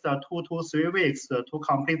normally takes 2 to 3 weeks to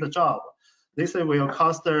complete the job. This will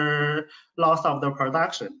cause the loss of the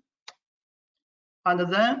production. And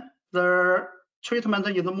then the treatment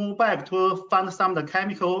is moved back to find some of the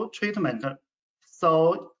chemical treatment.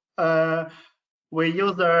 So we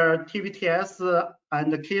use the TVTS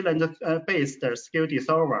and Kiln-based scale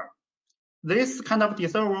dissolver. This kind of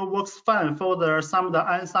dissolver works fine for some of the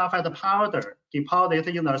unsulfide powder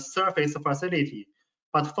deposited in the surface facility,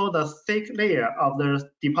 but for the thick layer of the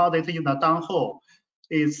deposit in the downhole,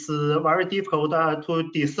 it's very difficult to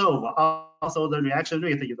dissolve. Also, the reaction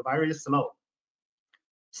rate is very slow.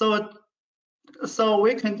 So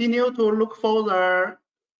we continue to look for the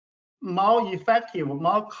more effective,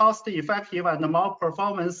 more cost-effective, and more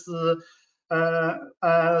performance scale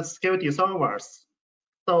dissolvers.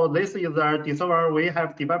 So this is the dissolver we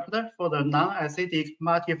have developed for the non-acidic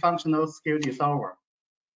multifunctional scale dissolver.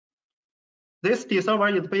 This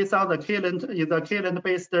dissolver is based on the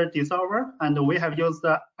Kiln-based dissolver, and we have used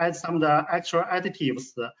add some of the extra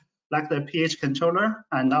additives like the pH controller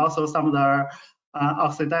and also some of the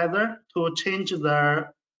oxidizer to change the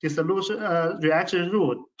dissolution reaction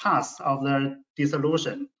route path of the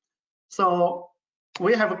dissolution. So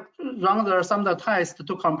we have run some of the tests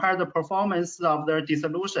to compare the performance of the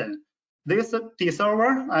dissolution This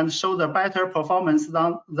dissolver and show the better performance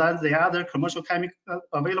than the other commercial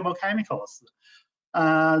available chemicals.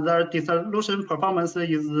 The dissolution performance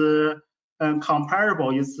is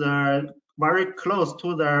comparable, is very close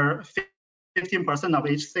to the 15% of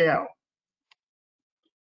HCl.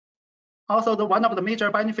 Also, one of the major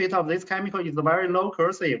benefits of this chemical is very low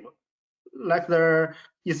corrosive. Like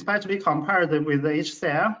especially compared with the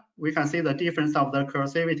HCl, we can see the difference of the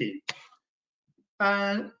corrosivity.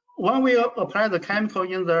 And when we apply the chemical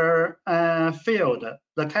in the field,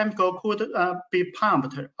 the chemical could be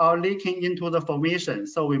pumped or leaking into the formation.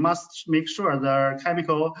 So we must make sure the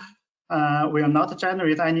chemical will not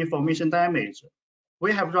generate any formation damage.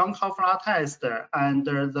 We have run core flow test, and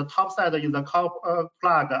the top side is the core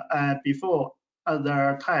plug before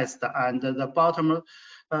the test, and the bottom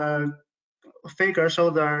figure show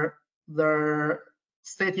the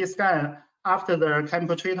CT scan after the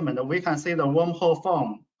chemical treatment. We can see the wormhole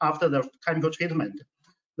form after the chemical treatment.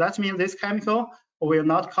 That means this chemical will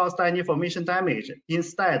not cause any formation damage.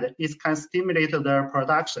 Instead, it can stimulate the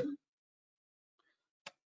production.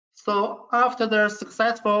 So after the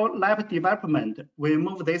successful lab development, we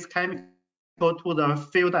move this chemical to the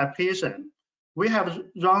field application. We have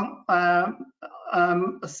run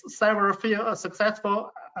several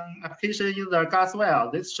successful applications in the gas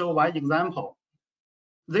well. This shows one example.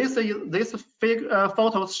 This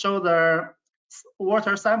photos show the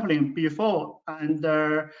water sampling before and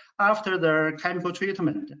after the chemical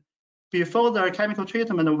treatment. Before the chemical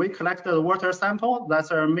treatment, we collected the water sample.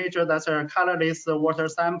 That's a colorless water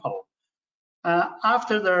sample.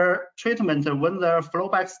 After the treatment, when the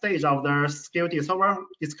flowback stage of the skilled dissolver,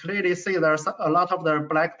 it's clearly see there's a lot of the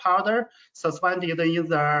black powder suspended in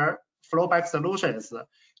the flowback solutions.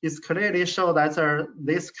 It's clearly show that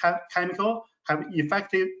this chemical have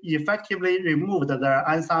effectively removed the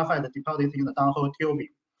unsulfide deposit in the downhole tubing.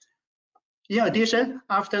 In addition,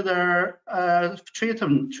 after the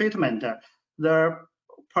treatment, the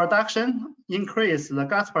production increased, the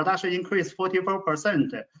gas production increased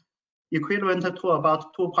 44%, equivalent to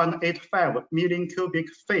about 2.85 million cubic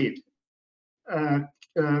feet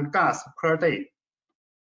gas per day.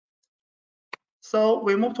 So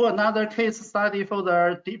we move to another case study for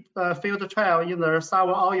the field trial in the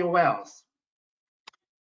sour oil wells.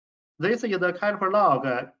 This is the caliper log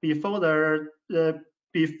before the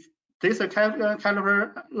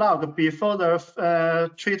caliper log before the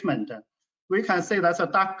treatment. We can see that's a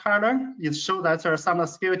dark color. It shows that there's some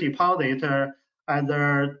skill deposit at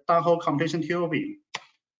the downhole completion tubing.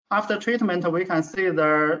 After treatment, we can see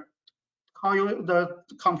the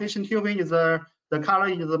completion tubing is the color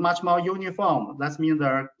is much more uniform. That means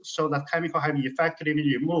that chemical have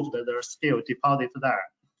effectively removed the skill deposit there.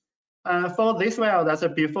 For this well, that's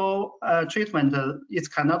before treatment, it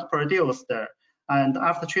cannot produce there, and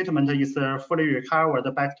after treatment, it's fully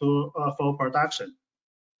recovered back to full production.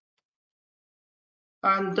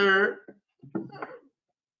 And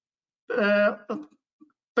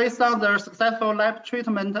based on the successful lab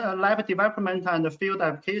treatment, lab development, and field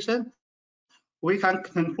application, we can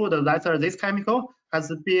conclude that this chemical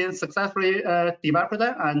has been successfully developed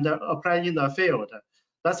and applied in the field.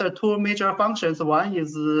 That's two major functions. One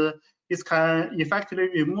is it can effectively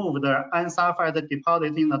remove the unsulfide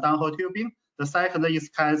deposit in the downhole tubing. The second is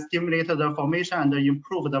can stimulate the formation and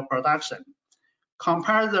improve the production.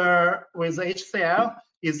 Compared with HCl,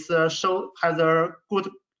 it has a good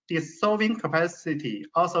dissolving capacity.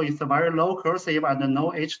 Also, it's a very low corrosive and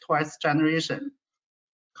no H2S generation.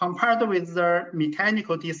 Compared with the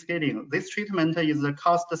mechanical descaling, this treatment is a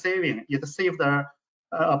cost saving. It saved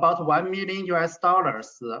about $1 million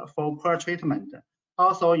for per treatment.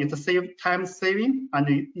 Also, it saved time saving,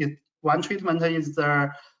 and one treatment is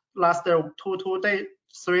last 2 to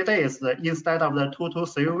 3 days instead of the 2 to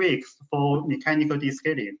 3 weeks for mechanical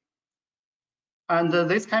descaling. And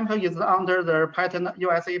this chemical is under the patent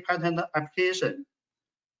USA patent application.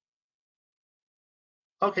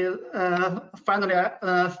 Okay, finally,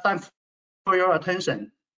 thanks for your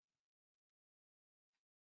attention.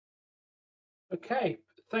 Okay,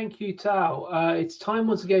 thank you, Tao. It's time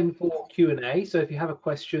once again for Q&A. So if you have a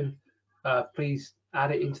question, please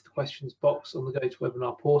add it into the questions box on the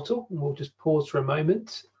GoToWebinar portal, and we'll just pause for a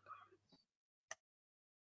moment.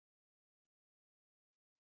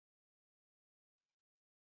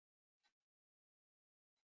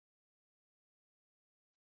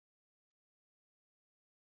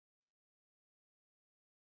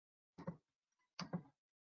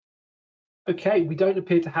 Okay, we don't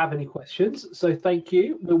appear to have any questions, so thank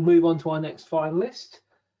you. We'll move on to our next finalist.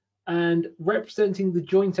 And representing the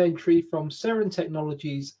joint entry from Seren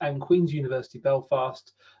Technologies and Queen's University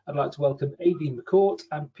Belfast, I'd like to welcome Aideen McCourt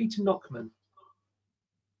and Peter Nockman.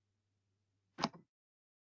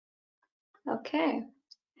 Okay,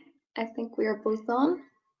 I think we are both on.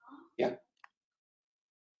 Yeah.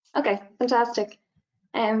 Okay, fantastic.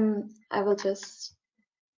 I will just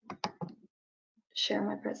share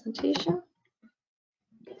my presentation.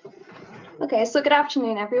 Okay, so good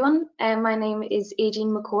afternoon, everyone. My name is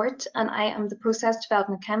Aideen McCourt, and I am the Process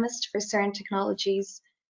Development Chemist for Seren Technologies.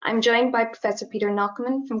 I'm joined by Professor Peter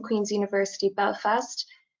Nockman from Queen's University Belfast,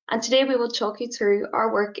 and today we will talk you through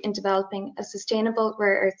our work in developing a sustainable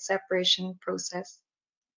rare earth separation process.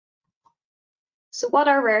 So what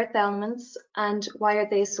are rare earth elements and why are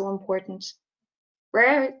they so important?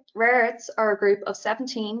 Rare earths are a group of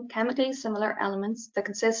 17 chemically similar elements that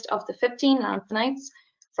consist of the 15 lanthanides,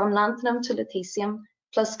 from lanthanum to lutetium,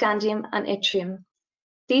 plus scandium and yttrium.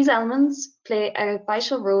 These elements play a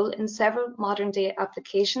vital role in several modern-day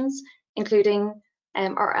applications, including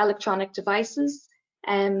our electronic devices,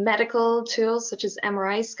 medical tools such as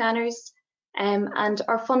MRI scanners, and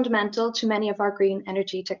are fundamental to many of our green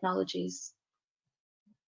energy technologies.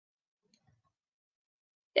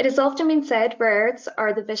 It has often been said rare earths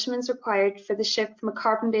are the vitamins required for the shift from a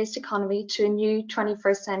carbon-based economy to a new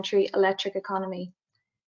 21st century electric economy.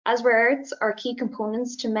 As rare earths are key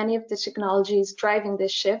components to many of the technologies driving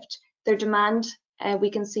this shift, their demand, we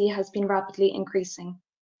can see, has been rapidly increasing.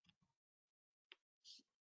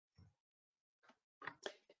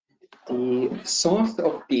 The source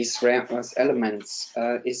of these rare earth elements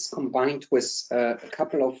is combined with a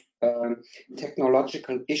couple of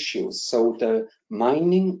technological issues. So the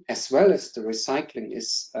mining as well as the recycling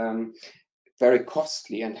is very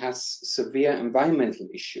costly and has severe environmental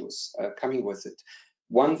issues coming with it.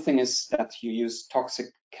 One thing is that you use toxic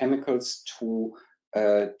chemicals to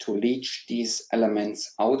leach these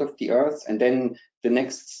elements out of the earth, and then the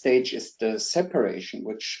next stage is the separation,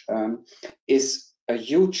 which is a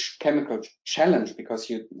huge chemical challenge because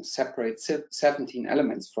you separate 17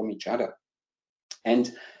 elements from each other.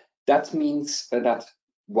 And that means that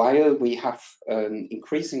while we have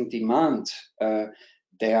increasing demand,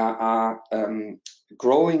 there are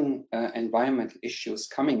growing environmental issues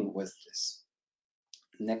coming with this.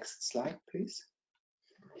 Next slide, please.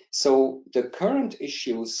 So the current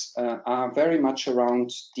issues are very much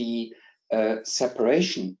around the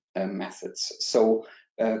separation methods. So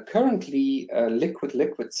currently,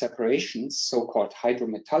 liquid-liquid separations, so-called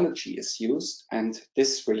hydrometallurgy, is used, and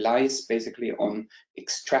this relies basically on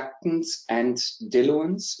extractants and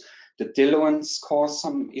diluents. The diluents cause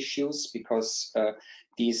some issues because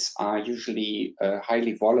these are usually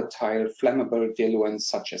highly volatile, flammable diluents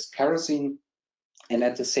such as kerosene. And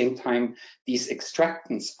at the same time, these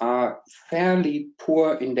extractants are fairly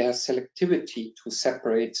poor in their selectivity to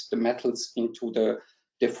separate the metals into the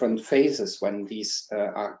different phases when these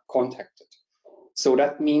are contacted. So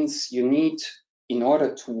that means you need, in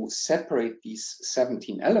order to separate these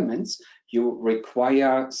 17 elements, you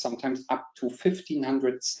require sometimes up to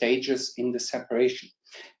 1500 stages in the separation.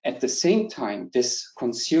 At the same time, this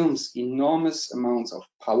consumes enormous amounts of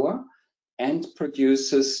power and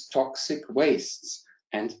produces toxic wastes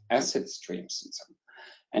and acid streams and so on.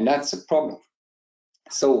 And that's a problem.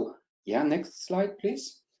 So yeah, next slide,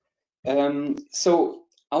 please. So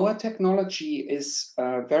our technology is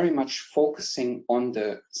very much focusing on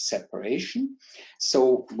the separation.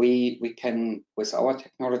 So we can, with our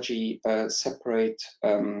technology, separate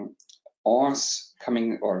ores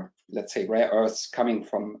coming, or let's say rare earths coming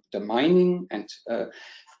from the mining, and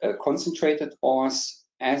concentrated ores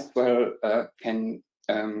as well can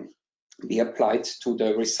be applied to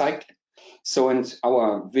the recycling. So, and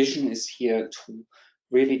our vision is here to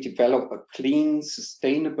really develop a clean,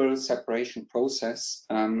 sustainable separation process.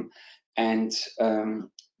 And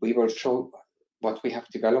we will show what we have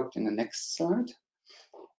developed in the next slide.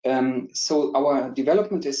 So our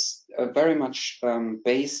development is very much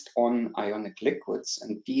based on ionic liquids,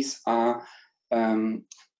 and these are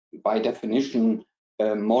by definition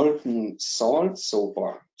molten salts, so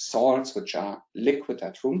salts which are liquid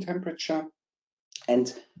at room temperature.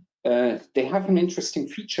 And they have an interesting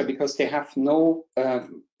feature because they have no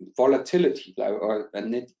volatility or a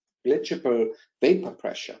negligible vapor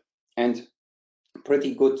pressure and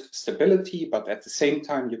pretty good stability, but at the same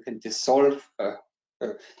time you can dissolve a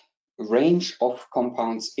range of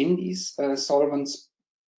compounds in these solvents,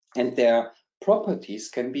 and their properties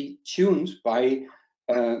can be tuned by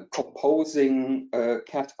composing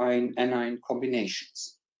cation-anion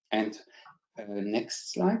combinations. And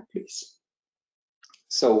next slide, please.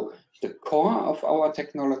 So the core of our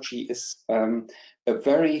technology is a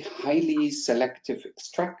very highly selective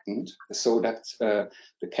extractant, so that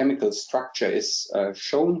the chemical structure is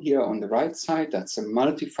shown here on the right side. That's a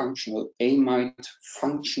multifunctional amide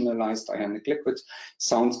functionalized ionic liquid.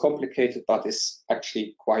 Sounds complicated, but is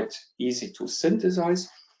actually quite easy to synthesize.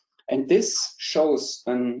 And this shows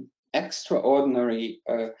an extraordinary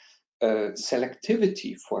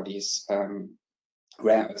selectivity for these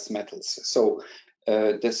rare earth metals. So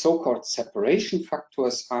the so-called separation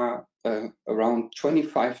factors are around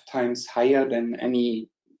 25 times higher than any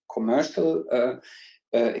commercial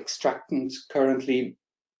extractant currently.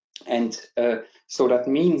 And so that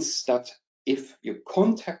means that if you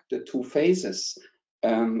contact the two phases,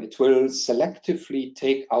 it will selectively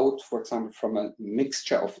take out, for example, from a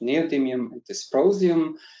mixture of neodymium and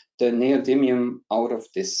dysprosium, the neodymium out of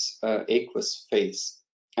this aqueous phase.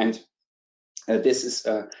 And this is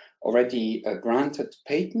already a granted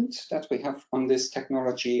patent that we have on this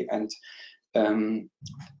technology. And in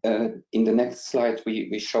the next slide,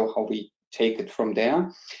 we show how we take it from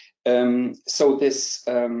there. So this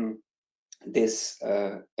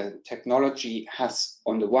technology has,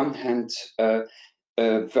 on the one hand,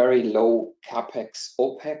 a very low capex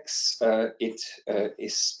opex. It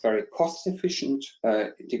is very cost efficient,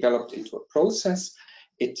 developed into a process.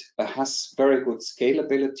 It has very good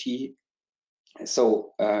scalability.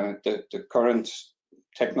 So the current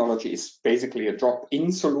technology is basically a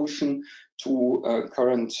drop-in solution to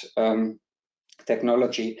current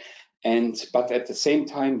technology. But at the same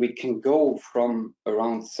time, we can go from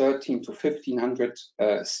around 13 to 1500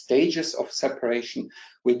 stages of separation.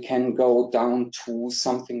 We can go down to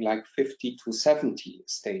something like 50 to 70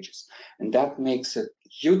 stages. And that makes a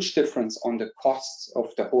huge difference on the costs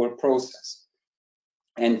of the whole process.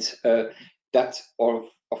 And that,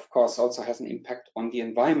 of course, also has an impact on the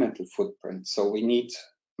environmental footprint. So we need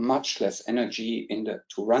much less energy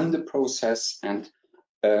to run the process. And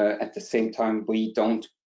at the same time, we don't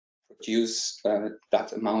produce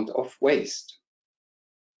that amount of waste.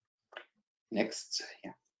 Next,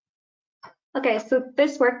 yeah. Okay, so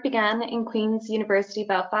this work began in Queen's University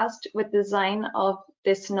Belfast with the design of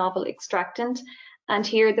this novel extractant, and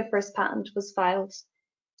here the first patent was filed.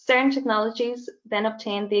 CERN Technologies then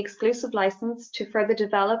obtained the exclusive license to further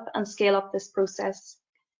develop and scale up this process.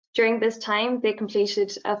 During this time, they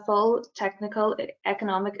completed a full technical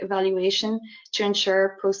economic evaluation to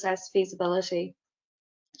ensure process feasibility.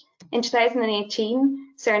 In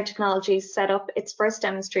 2018, CERN Technologies set up its first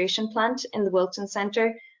demonstration plant in the Wilton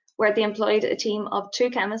Centre, where they employed a team of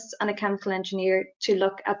 2 chemists and a chemical engineer to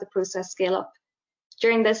look at the process scale-up.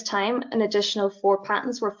 During this time, an additional 4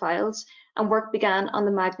 patents were filed, and work began on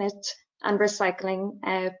the magnet and recycling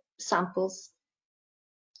samples.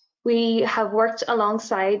 We have worked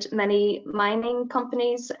alongside many mining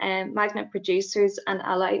companies, magnet producers, and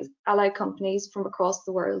allied companies from across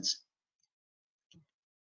the world.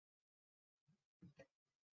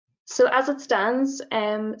 So as it stands,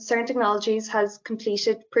 CERN Technologies has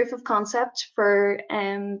completed proof of concept for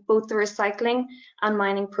both the recycling and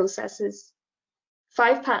mining processes.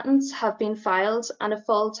 5 patents have been filed and a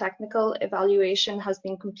full technical evaluation has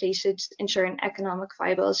been completed, ensuring economic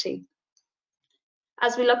viability.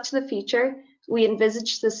 As we look to the future, we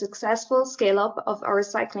envisage the successful scale-up of our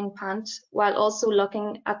recycling plant while also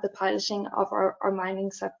looking at the piloting of our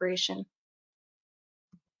mining separation.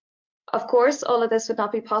 Of course, all of this would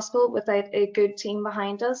not be possible without a good team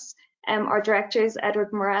behind us. Our directors,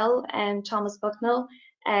 Edward Morell and Thomas Bucknell,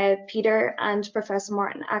 Peter and Professor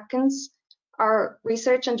Martin Atkins, our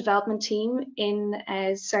research and development team in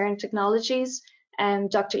CERN Technologies,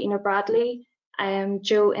 Dr. Ina Bradley,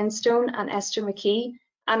 Joe Instone and Esther McKee,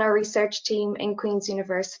 and our research team in Queen's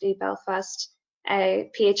University Belfast,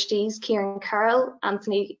 PhDs Kieran Carroll,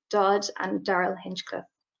 Anthony Dodd and Daryl Hinchcliffe.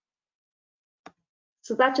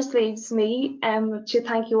 So that just leaves me to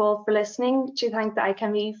thank you all for listening, to thank the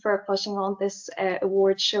IChemE for putting on this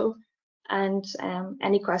award show, and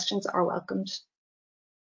any questions are welcomed.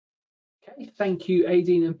 Okay, thank you,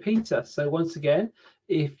 Aideen and Peter. So once again,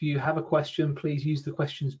 if you have a question, please use the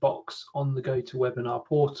questions box on the GoToWebinar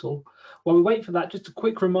portal. While we wait for that, just a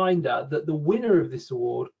quick reminder that the winner of this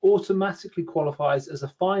award automatically qualifies as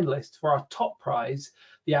a finalist for our top prize,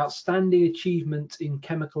 the Outstanding Achievement in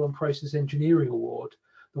Chemical and Process Engineering Award.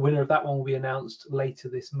 The winner of that one will be announced later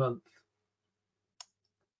this month.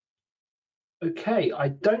 Okay, I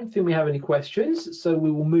don't think we have any questions, so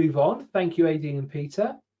we will move on. Thank you, Aideen and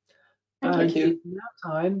Peter. Thank you. It's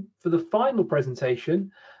now time for the final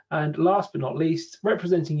presentation, and last but not least,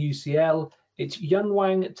 representing UCL, it's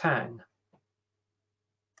Yunwang Tang.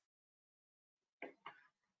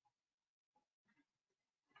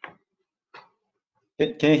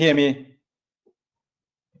 Can you hear me?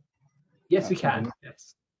 Yes, we can.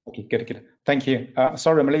 Yes. Okay, good. Thank you.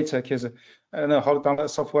 Sorry I'm late because I don't know how to download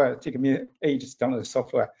software. It took me ages to download the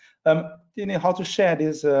software. Do you know how to share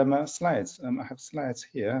these slides? I have slides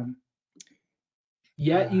here.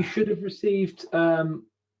 Yeah, you should have received a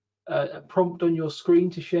prompt on your screen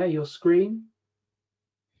to share your screen.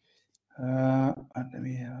 Let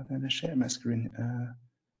me share my screen.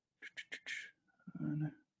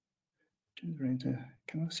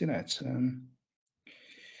 Can I see that?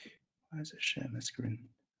 Why is it share my screen?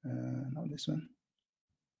 Not this one.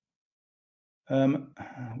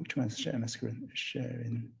 Which one is share my screen?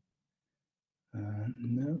 Sharing.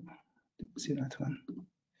 No, didn't see that one.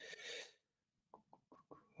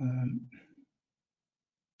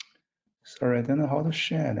 Sorry, I don't know how to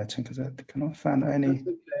share that because I cannot find any. Okay. I'm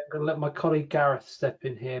going to let my colleague Gareth step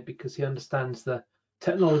in here because he understands the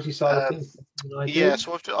technology side of things. Yeah,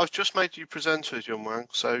 so I've just made you presenters, Young Wang.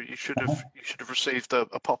 So you should have received a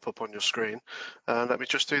pop-up on your screen. Let me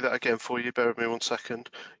just do that again for you. Bear with me 1 second.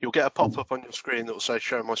 You'll get a pop-up on your screen that will say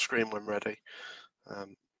 "Show my screen when ready."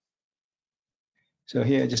 So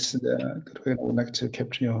here, just I would like to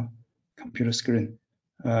capture your computer screen.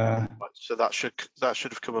 So that should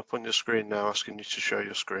have come up on your screen now, asking you to show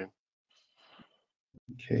your screen.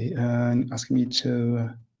 Okay, and asking me to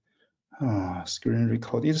screen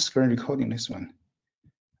record. Is screen recording this one?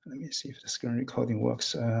 Let me see if the screen recording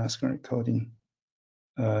works. Screen recording.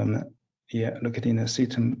 Yeah, look at in the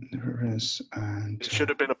system reference and. It should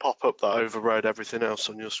have been a pop-up that overrode everything else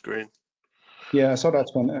on your screen. Yeah, I saw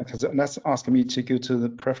that one because that's asking me to go to the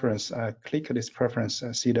preference. Click this preference,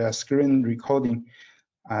 see the screen recording,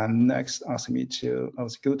 and next ask me to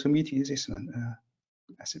go to meeting. This one,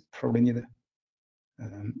 I said probably need.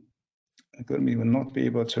 GoToMeeting will not be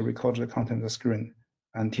able to record the content of the screen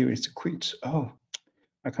until it's quit. Oh,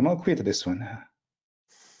 I cannot quit this one.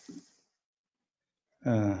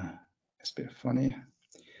 It's a bit funny.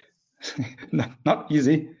 not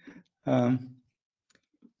easy. Let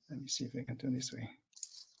me see if I can do it this way.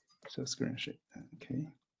 So screen share. Okay.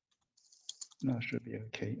 No, it should be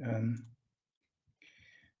okay. Let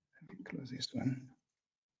me close this one.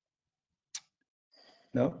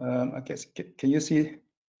 No, I guess, can you see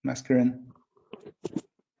my screen?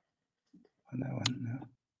 On that one,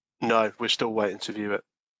 no. No, we're still waiting to view it.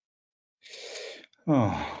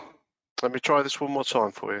 Oh. Let me try this one more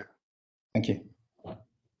time for you. Thank you.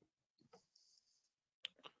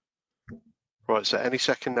 Right, so any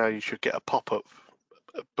second now you should get a pop-up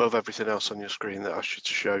above everything else on your screen that asks you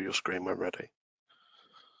to show your screen when ready.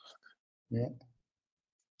 Yeah.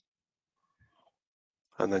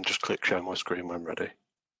 And then just click show my screen when ready.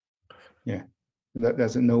 Yeah,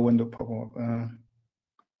 there's no window pop-up.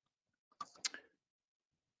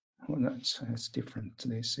 Well, that's different.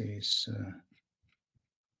 This is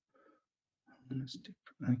different.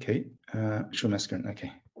 Okay. Show my screen.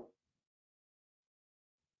 Okay.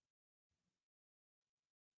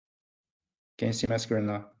 Can you see my screen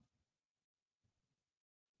now?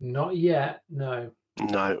 Not yet. No.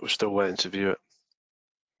 No, we're still waiting to view it.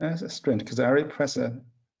 That's strange because I already pressed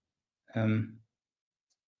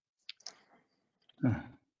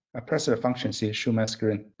I press the function, see show my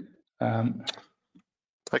screen.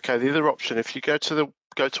 Okay, the other option, if you go to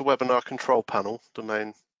webinar control panel, the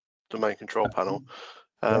main control panel,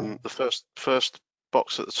 the first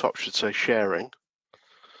box at the top should say sharing.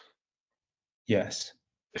 Yes.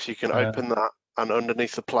 If you can open that, and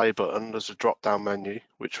underneath the play button, there's a drop-down menu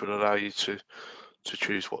which will allow you to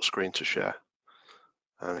choose what screen to share.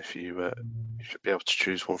 And if you should be able to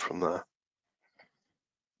choose one from there.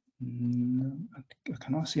 No, I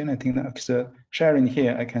cannot see anything because sharing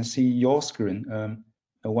here, I can see your screen.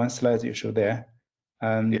 One slide you show there,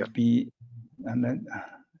 and and then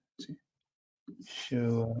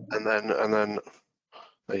show. And then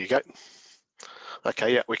there you go.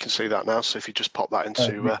 Okay, yeah, we can see that now. So if you just pop that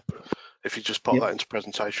into that into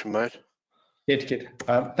presentation mode. Good.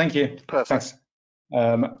 Thank you. Perfect. Thanks.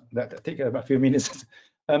 That take a few minutes.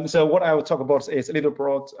 So what I will talk about is a little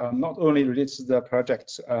broad, not only related to the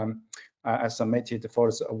project I submitted for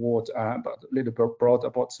this award, but a little bit broad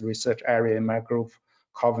about the research area in microwave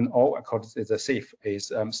carbon, or according to the SAFE,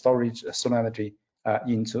 is storage solar energy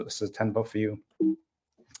into sustainable fuel.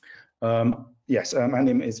 Yes, my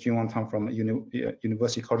name is Jun Wang Tang from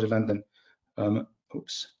University College London.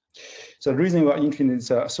 So the reason we're interested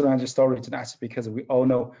in solar energy storage, that's because we all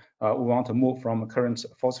know we want to move from current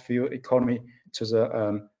fossil fuel economy to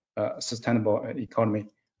the sustainable economy.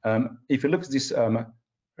 If you look at this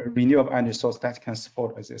renewable energy source that can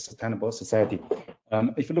support a sustainable society,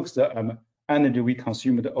 if you look at the energy we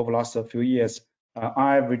consumed over the last few years,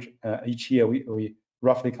 average each year we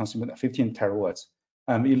roughly consuming 15 terawatts.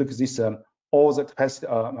 You look at this, all the capacity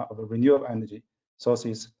of renewable energy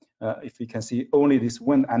sources. If we can see only this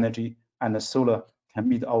wind energy and the solar can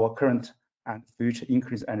meet our current and future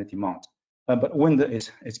increased energy demand. But wind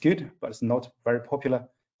is good, but it's not very popular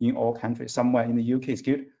in all countries. Somewhere in the UK is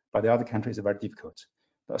good, but the other countries are very difficult.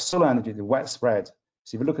 But solar energy is widespread.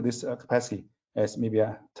 So if you look at this capacity, it's maybe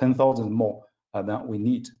 10,000 more than we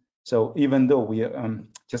need. So even though we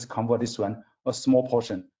just convert this one, a small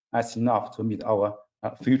portion, that's enough to meet our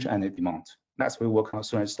future energy demand. That's why we work on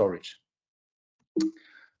solar storage.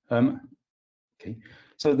 Okay,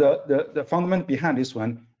 so the fundament behind this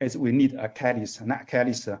one is we need a catalyst, and that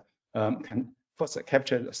catalyst can first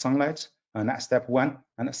capture the sunlight, and that's step one.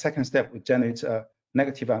 And the second step, we generate a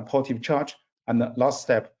negative and positive charge. And the last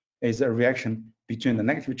step is a reaction between the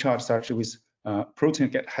negative charge, such with protein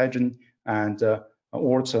get hydrogen, and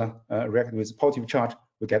water react with positive charge,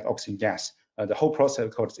 we get oxygen gas. The whole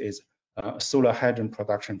process called is solar hydrogen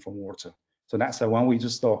production from water. So that's one way to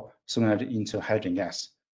store solar energy into hydrogen gas.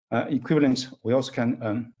 Equivalent, we also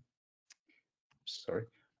can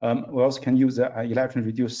we also can use electron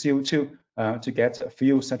reduced CO2 to get a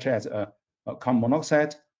fuel such as carbon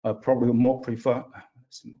monoxide. Probably more prefer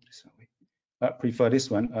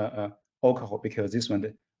this one, alcohol, because this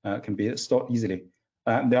one can be stored easily.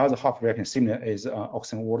 The other half reaction similar is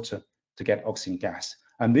oxygen water to get oxygen gas.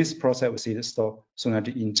 And this process we see to store solar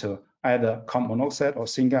energy into either carbon monoxide or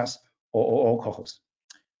syngas or alcohols.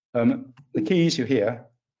 The key issue here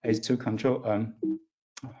is to control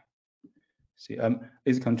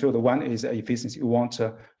the one is efficiency. We want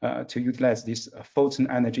to utilize this photon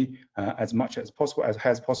energy as much as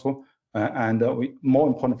possible, and more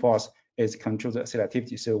important for us is control the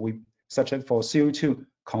selectivity. So such as for CO2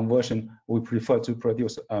 conversion, we prefer to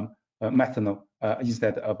produce methanol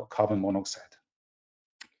instead of carbon monoxide.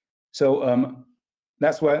 So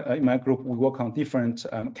that's why in my group we work on different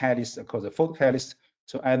catalysts called the photo catalyst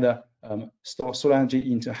to either store solar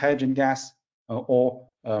energy into hydrogen gas or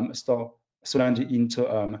store solar energy into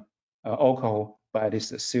alcohol by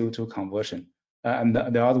this CO2 conversion. And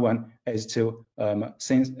the other one is to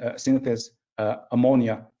synthesize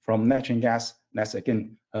ammonia from natural gas. That's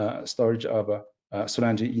again storage of solar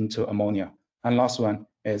energy into ammonia. And last one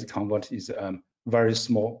is convert these very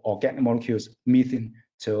small organic molecules, methane,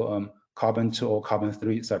 to carbon 2 or carbon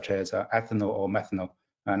 3, such as ethanol or methanol,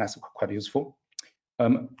 and that's quite useful.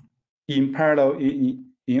 In parallel,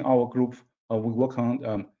 in our group, we work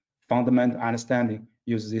on fundamental understanding,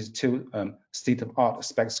 use these two state-of-art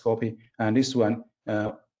spectroscopy, and this one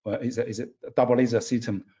is a double laser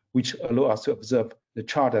system, which allow us to observe the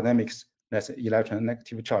charge dynamics, that's electron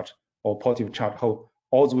negative charge or positive charge hole,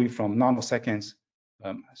 all the way from nanoseconds,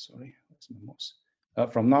 from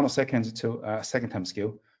nanoseconds to second time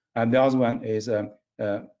scale. And the other one is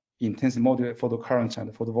intensity modulated photocurrent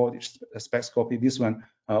and photovoltaic spectroscopy. This one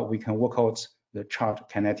we can work out the charge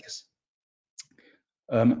kinetics.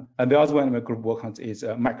 And the other one my group work on is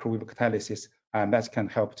microwave catalysis, and that can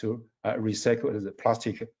help to recycle the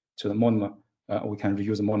plastic to the monomer. We can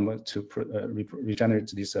reuse the monomer to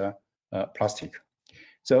regenerate this plastic.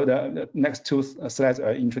 So the next two slides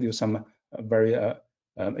introduce some very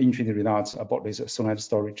interesting results about this solar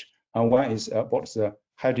storage. One is about the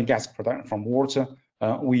hydrogen gas production from water.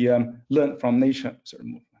 We learned from nature,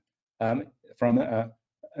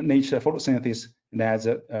 nature photosynthesis, there's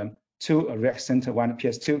two reaction center, one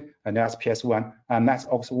PS2 and that's PS1, and that's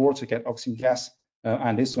oxygen water get oxygen gas,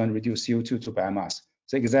 and this one reduce CO2 to biomass.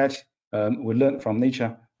 So exactly we learned from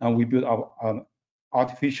nature, and we build our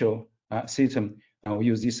artificial system, and we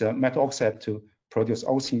use this metal oxide to produce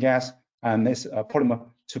oxygen gas, and this polymer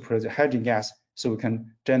to produce hydrogen gas, so we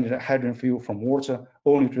can generate hydrogen fuel from water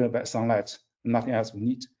only driven by sunlight, nothing else we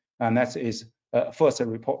need. And that is first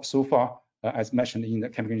report so far, as mentioned in the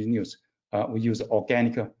chemical engineering news. We use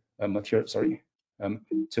organic material,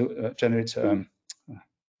 to generate.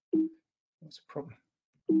 What's the problem?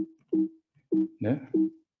 No.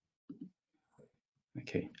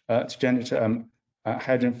 Okay. To generate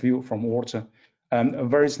hydrogen fuel from water.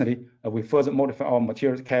 Very recently, we further modify our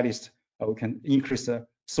material catalyst. We can increase the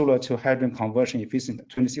solar to hydrogen conversion efficiency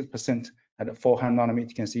 26% at 400 nanometer.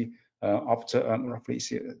 You can see after roughly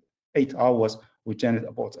 8 hours, we generate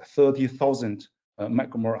about 30,000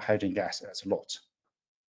 micromole hydrogen gas. That's a lot.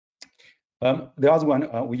 The other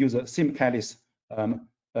one, we use a sim catalyst.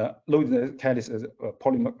 Load the catalyst as a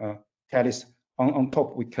polymer catalyst. On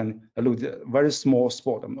top, we can load a very small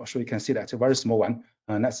spot. I'm not sure you can see that. It's a very small one,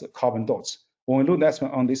 and that's carbon dots. When we load that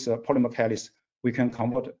one on this polymer catalyst, we can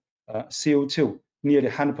convert CO2 nearly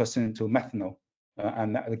 100% to methanol.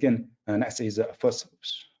 And again, that is the first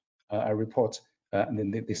report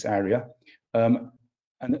in this area. And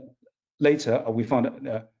later we found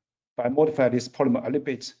that by modifying this polymer a little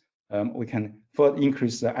bit, we can further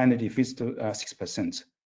increase the energy efficiency to 6%.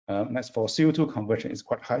 That's for CO2 conversion is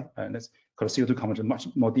quite high, and that's because CO2 conversion much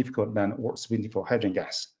more difficult than what's needed for hydrogen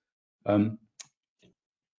gas. And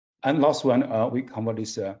last one, we convert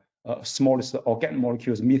this smallest organic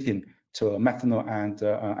molecules methane to methanol and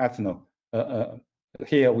ethanol.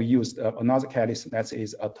 Here we used another catalyst that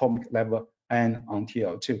is atomic level N on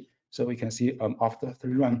TL2. So we can see after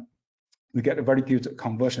 3 run, we get a very good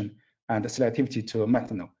conversion and selectivity to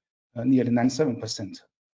methanol, nearly 97%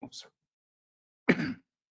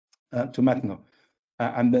 to methanol.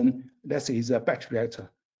 And then this is a batch reactor.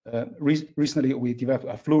 Recently, we developed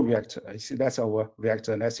a flow reactor. See, that's our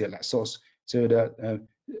reactor, and that's the source. So the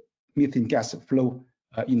methane gas flow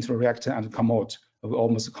into the reactor and come out. We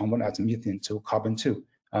almost convert as methane to carbon 2.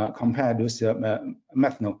 Compared with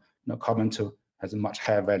methanol, carbon 2 has a much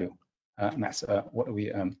higher value. And that's what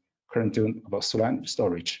we currently doing about solar energy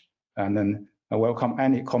storage. And then I welcome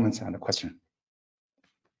any comments and question.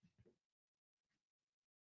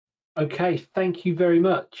 Okay, thank you very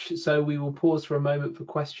much. So we will pause for a moment for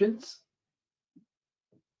questions.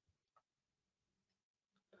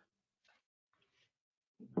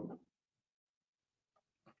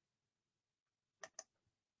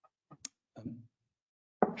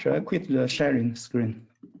 Shall I quit the sharing screen?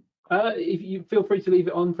 If you feel free to leave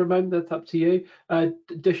it on for a moment, that's up to you.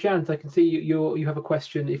 Deshant, I can see you have a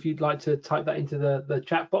question. If you'd like to type that into the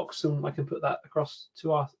chat box, and I can put that across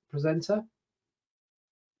to our presenter.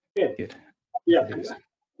 Yeah.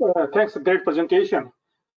 Thanks, great presentation.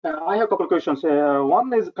 I have a couple of questions.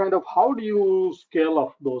 One is kind of how do you scale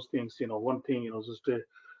up those things? One thing, just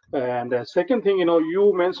and the second thing,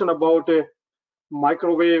 you mentioned about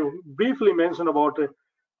microwave. Briefly mentioned about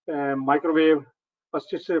microwave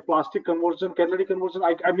assisted plastic conversion, catalytic conversion.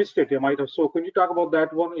 I missed it. I might have. So can you talk about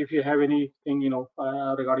that one if you have anything,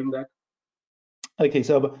 regarding that? Okay,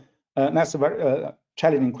 so that's a very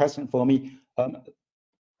challenging question for me.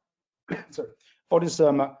 Sorry. For this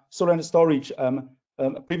solar energy storage,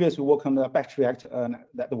 previously we worked on the batch reactor,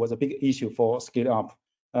 that was a big issue for scale up.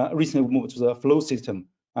 Recently we moved to the flow system,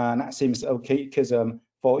 and that seems okay because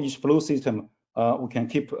for each flow system, we can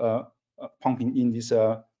keep pumping in this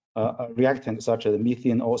reactant such as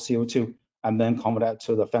methane or CO2, and then convert that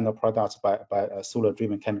to the final products by a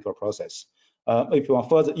solar-driven chemical process. If you want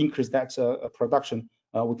further increase that production,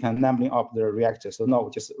 we can numbering up the reactor. So now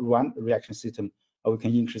we just run the reaction system. We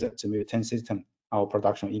can increase that to maybe 10 system. Our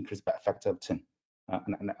production increase by a factor of 10.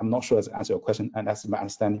 And I'm not sure that's answer your question, and that's my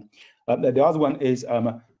understanding. The other one is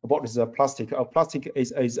about this plastic. Plastic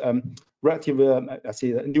is relatively, I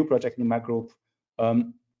see, a new project in my group.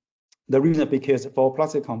 The reason because for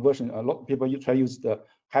plastic conversion, a lot of people try to use the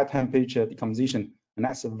high temperature decomposition, and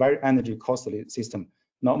that's a very energy costly system.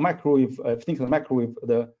 Now microwave, if you think of the microwave,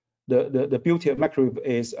 the beauty of microwave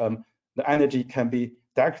is the energy can be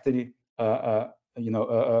directly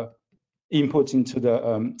input into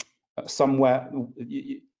the somewhere,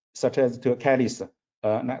 such as to a catalyst,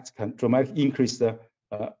 that can dramatically increase the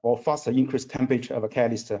or faster increase temperature of a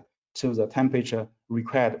catalyst to the temperature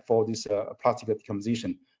required for this plastic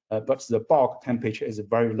decomposition. But the bulk temperature is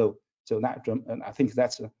very low, so that I think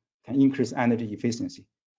that can increase energy efficiency.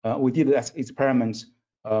 We did that experiment.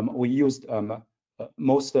 We used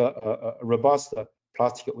most robust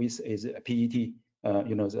plastic with is PET,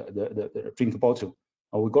 the drink bottle.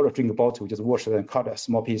 We got a drink bottle, just wash it and cut a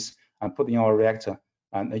small piece and put in our reactor,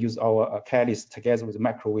 and use our catalyst together with the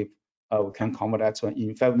microwave. We can convert that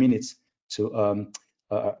in 5 minutes to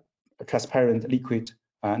a transparent liquid,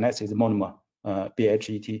 and that is monomer,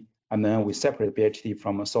 BHET. And then we separate BHET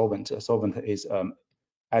from a solvent. A solvent is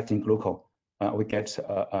ethylene glycol. We get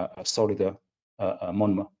a solid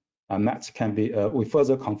monomer, and that can be. We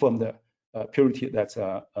further confirm the purity that's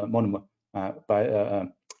monomer by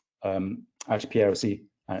HPLC.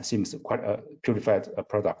 Seems quite a purified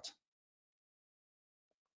product.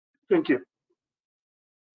 Thank you.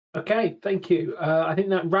 Okay, thank you. I think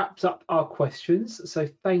that wraps up our questions. So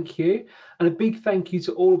thank you. And a big thank you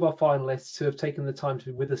to all of our finalists who have taken the time to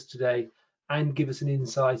be with us today and give us an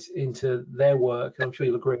insight into their work. And I'm sure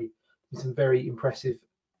you'll agree, some very impressive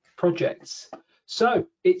projects. So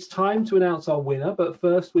it's time to announce our winner, but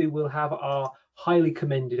first we will have our highly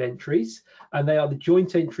commended entries, and they are the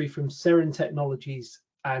joint entry from Seren Technologies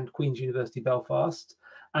and Queen's University Belfast,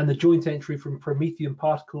 and the joint entry from Promethean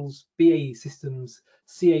Particles, BAE Systems,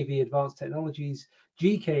 CAV Advanced Technologies,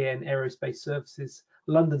 GKN Aerospace Services,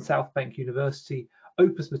 London South Bank University,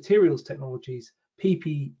 Opus Materials Technologies,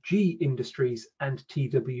 PPG Industries, and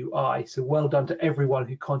TWI. So well done to everyone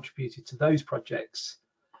who contributed to those projects.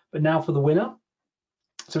 But now for the winner.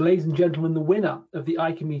 So ladies and gentlemen, the winner of the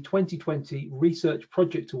IChemE 2020 Research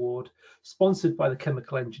Project Award, sponsored by the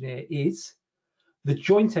Chemical Engineer, is the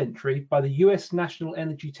joint entry by the US National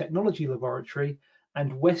Energy Technology Laboratory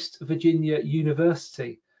and West Virginia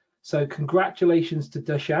University. So congratulations to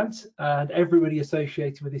Dushyant and everybody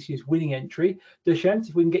associated with this year's winning entry. Dushyant,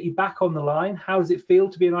 if we can get you back on the line, how does it feel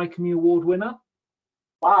to be an IChemE Award winner?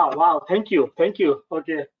 Wow, thank you.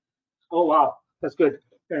 Okay. Oh, wow, that's good.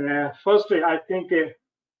 Firstly, I think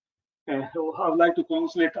I would like to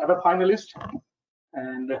congratulate other finalists,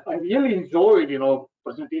 and I really enjoyed,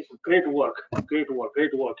 presentation. Great work,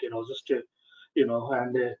 just,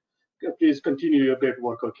 and please continue your great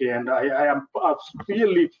work, okay? And I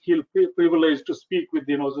really feel privileged to speak with,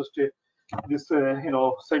 just this,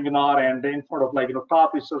 seminar and in front of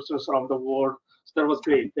top researchers around the world. So that was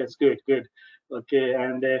great. That's good. Okay,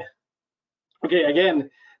 and okay, again,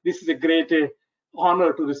 this is a great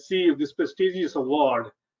honor to receive this prestigious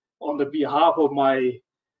award on the behalf of my,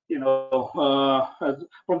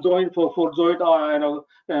 from joint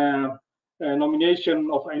nomination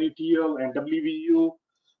of NETL and WVU.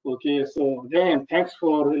 Okay, so again, thanks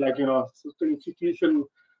for institution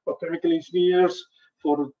of chemical engineers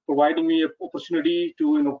for providing me an opportunity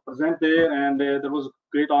to present there, and that was a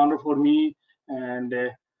great honor for me, and I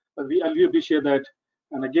really appreciate that.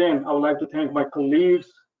 And again, I would like to thank my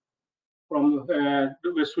colleagues from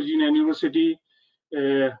West Virginia University,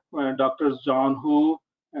 Dr. John Hu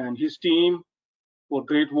and his team for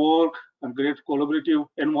great work and great collaborative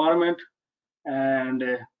environment,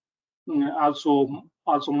 and also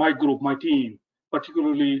my group, my team,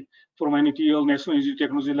 particularly from NETL, National Energy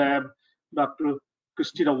Technology Lab, Dr.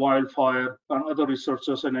 Christina Wildfire, and other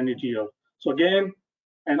researchers at NETL. So again,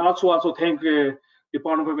 and also thank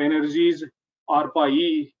Department of Energy's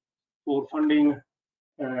ARPA-E for funding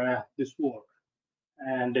this work.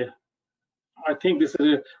 And I think this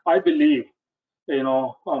is, I believe,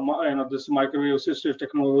 this microwave assisted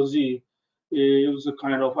technology is a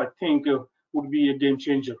kind of, I think, would be a game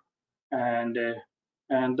changer. And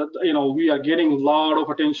that, we are getting a lot of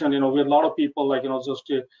attention. We have a lot of people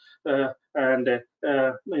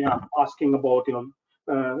asking about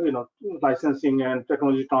licensing and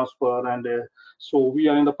technology transfer, and so we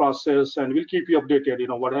are in the process, and we'll keep you updated.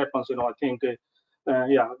 What happens. I think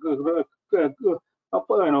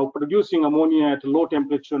producing ammonia at low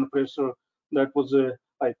temperature and pressure, that was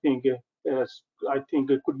I think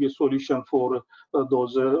it could be a solution for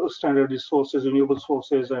those standard resources, renewable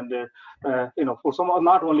sources, and for some,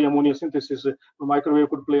 not only ammonia synthesis, microwave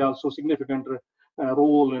could play also significant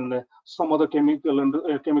role in some other chemical and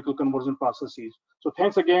chemical conversion processes. So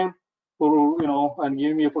thanks again for and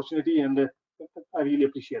giving me opportunity, and I really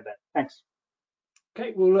appreciate that. Thanks.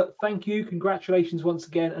 Okay, well, look, thank you. Congratulations once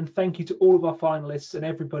again. And thank you to all of our finalists and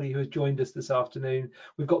everybody who has joined us this afternoon.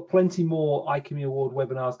 We've got plenty more IChemE Award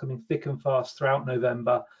webinars coming thick and fast throughout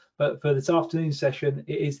November. But for this afternoon session,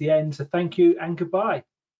 it is the end. So thank you and goodbye.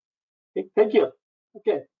 Thank you.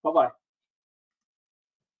 Okay, bye-bye.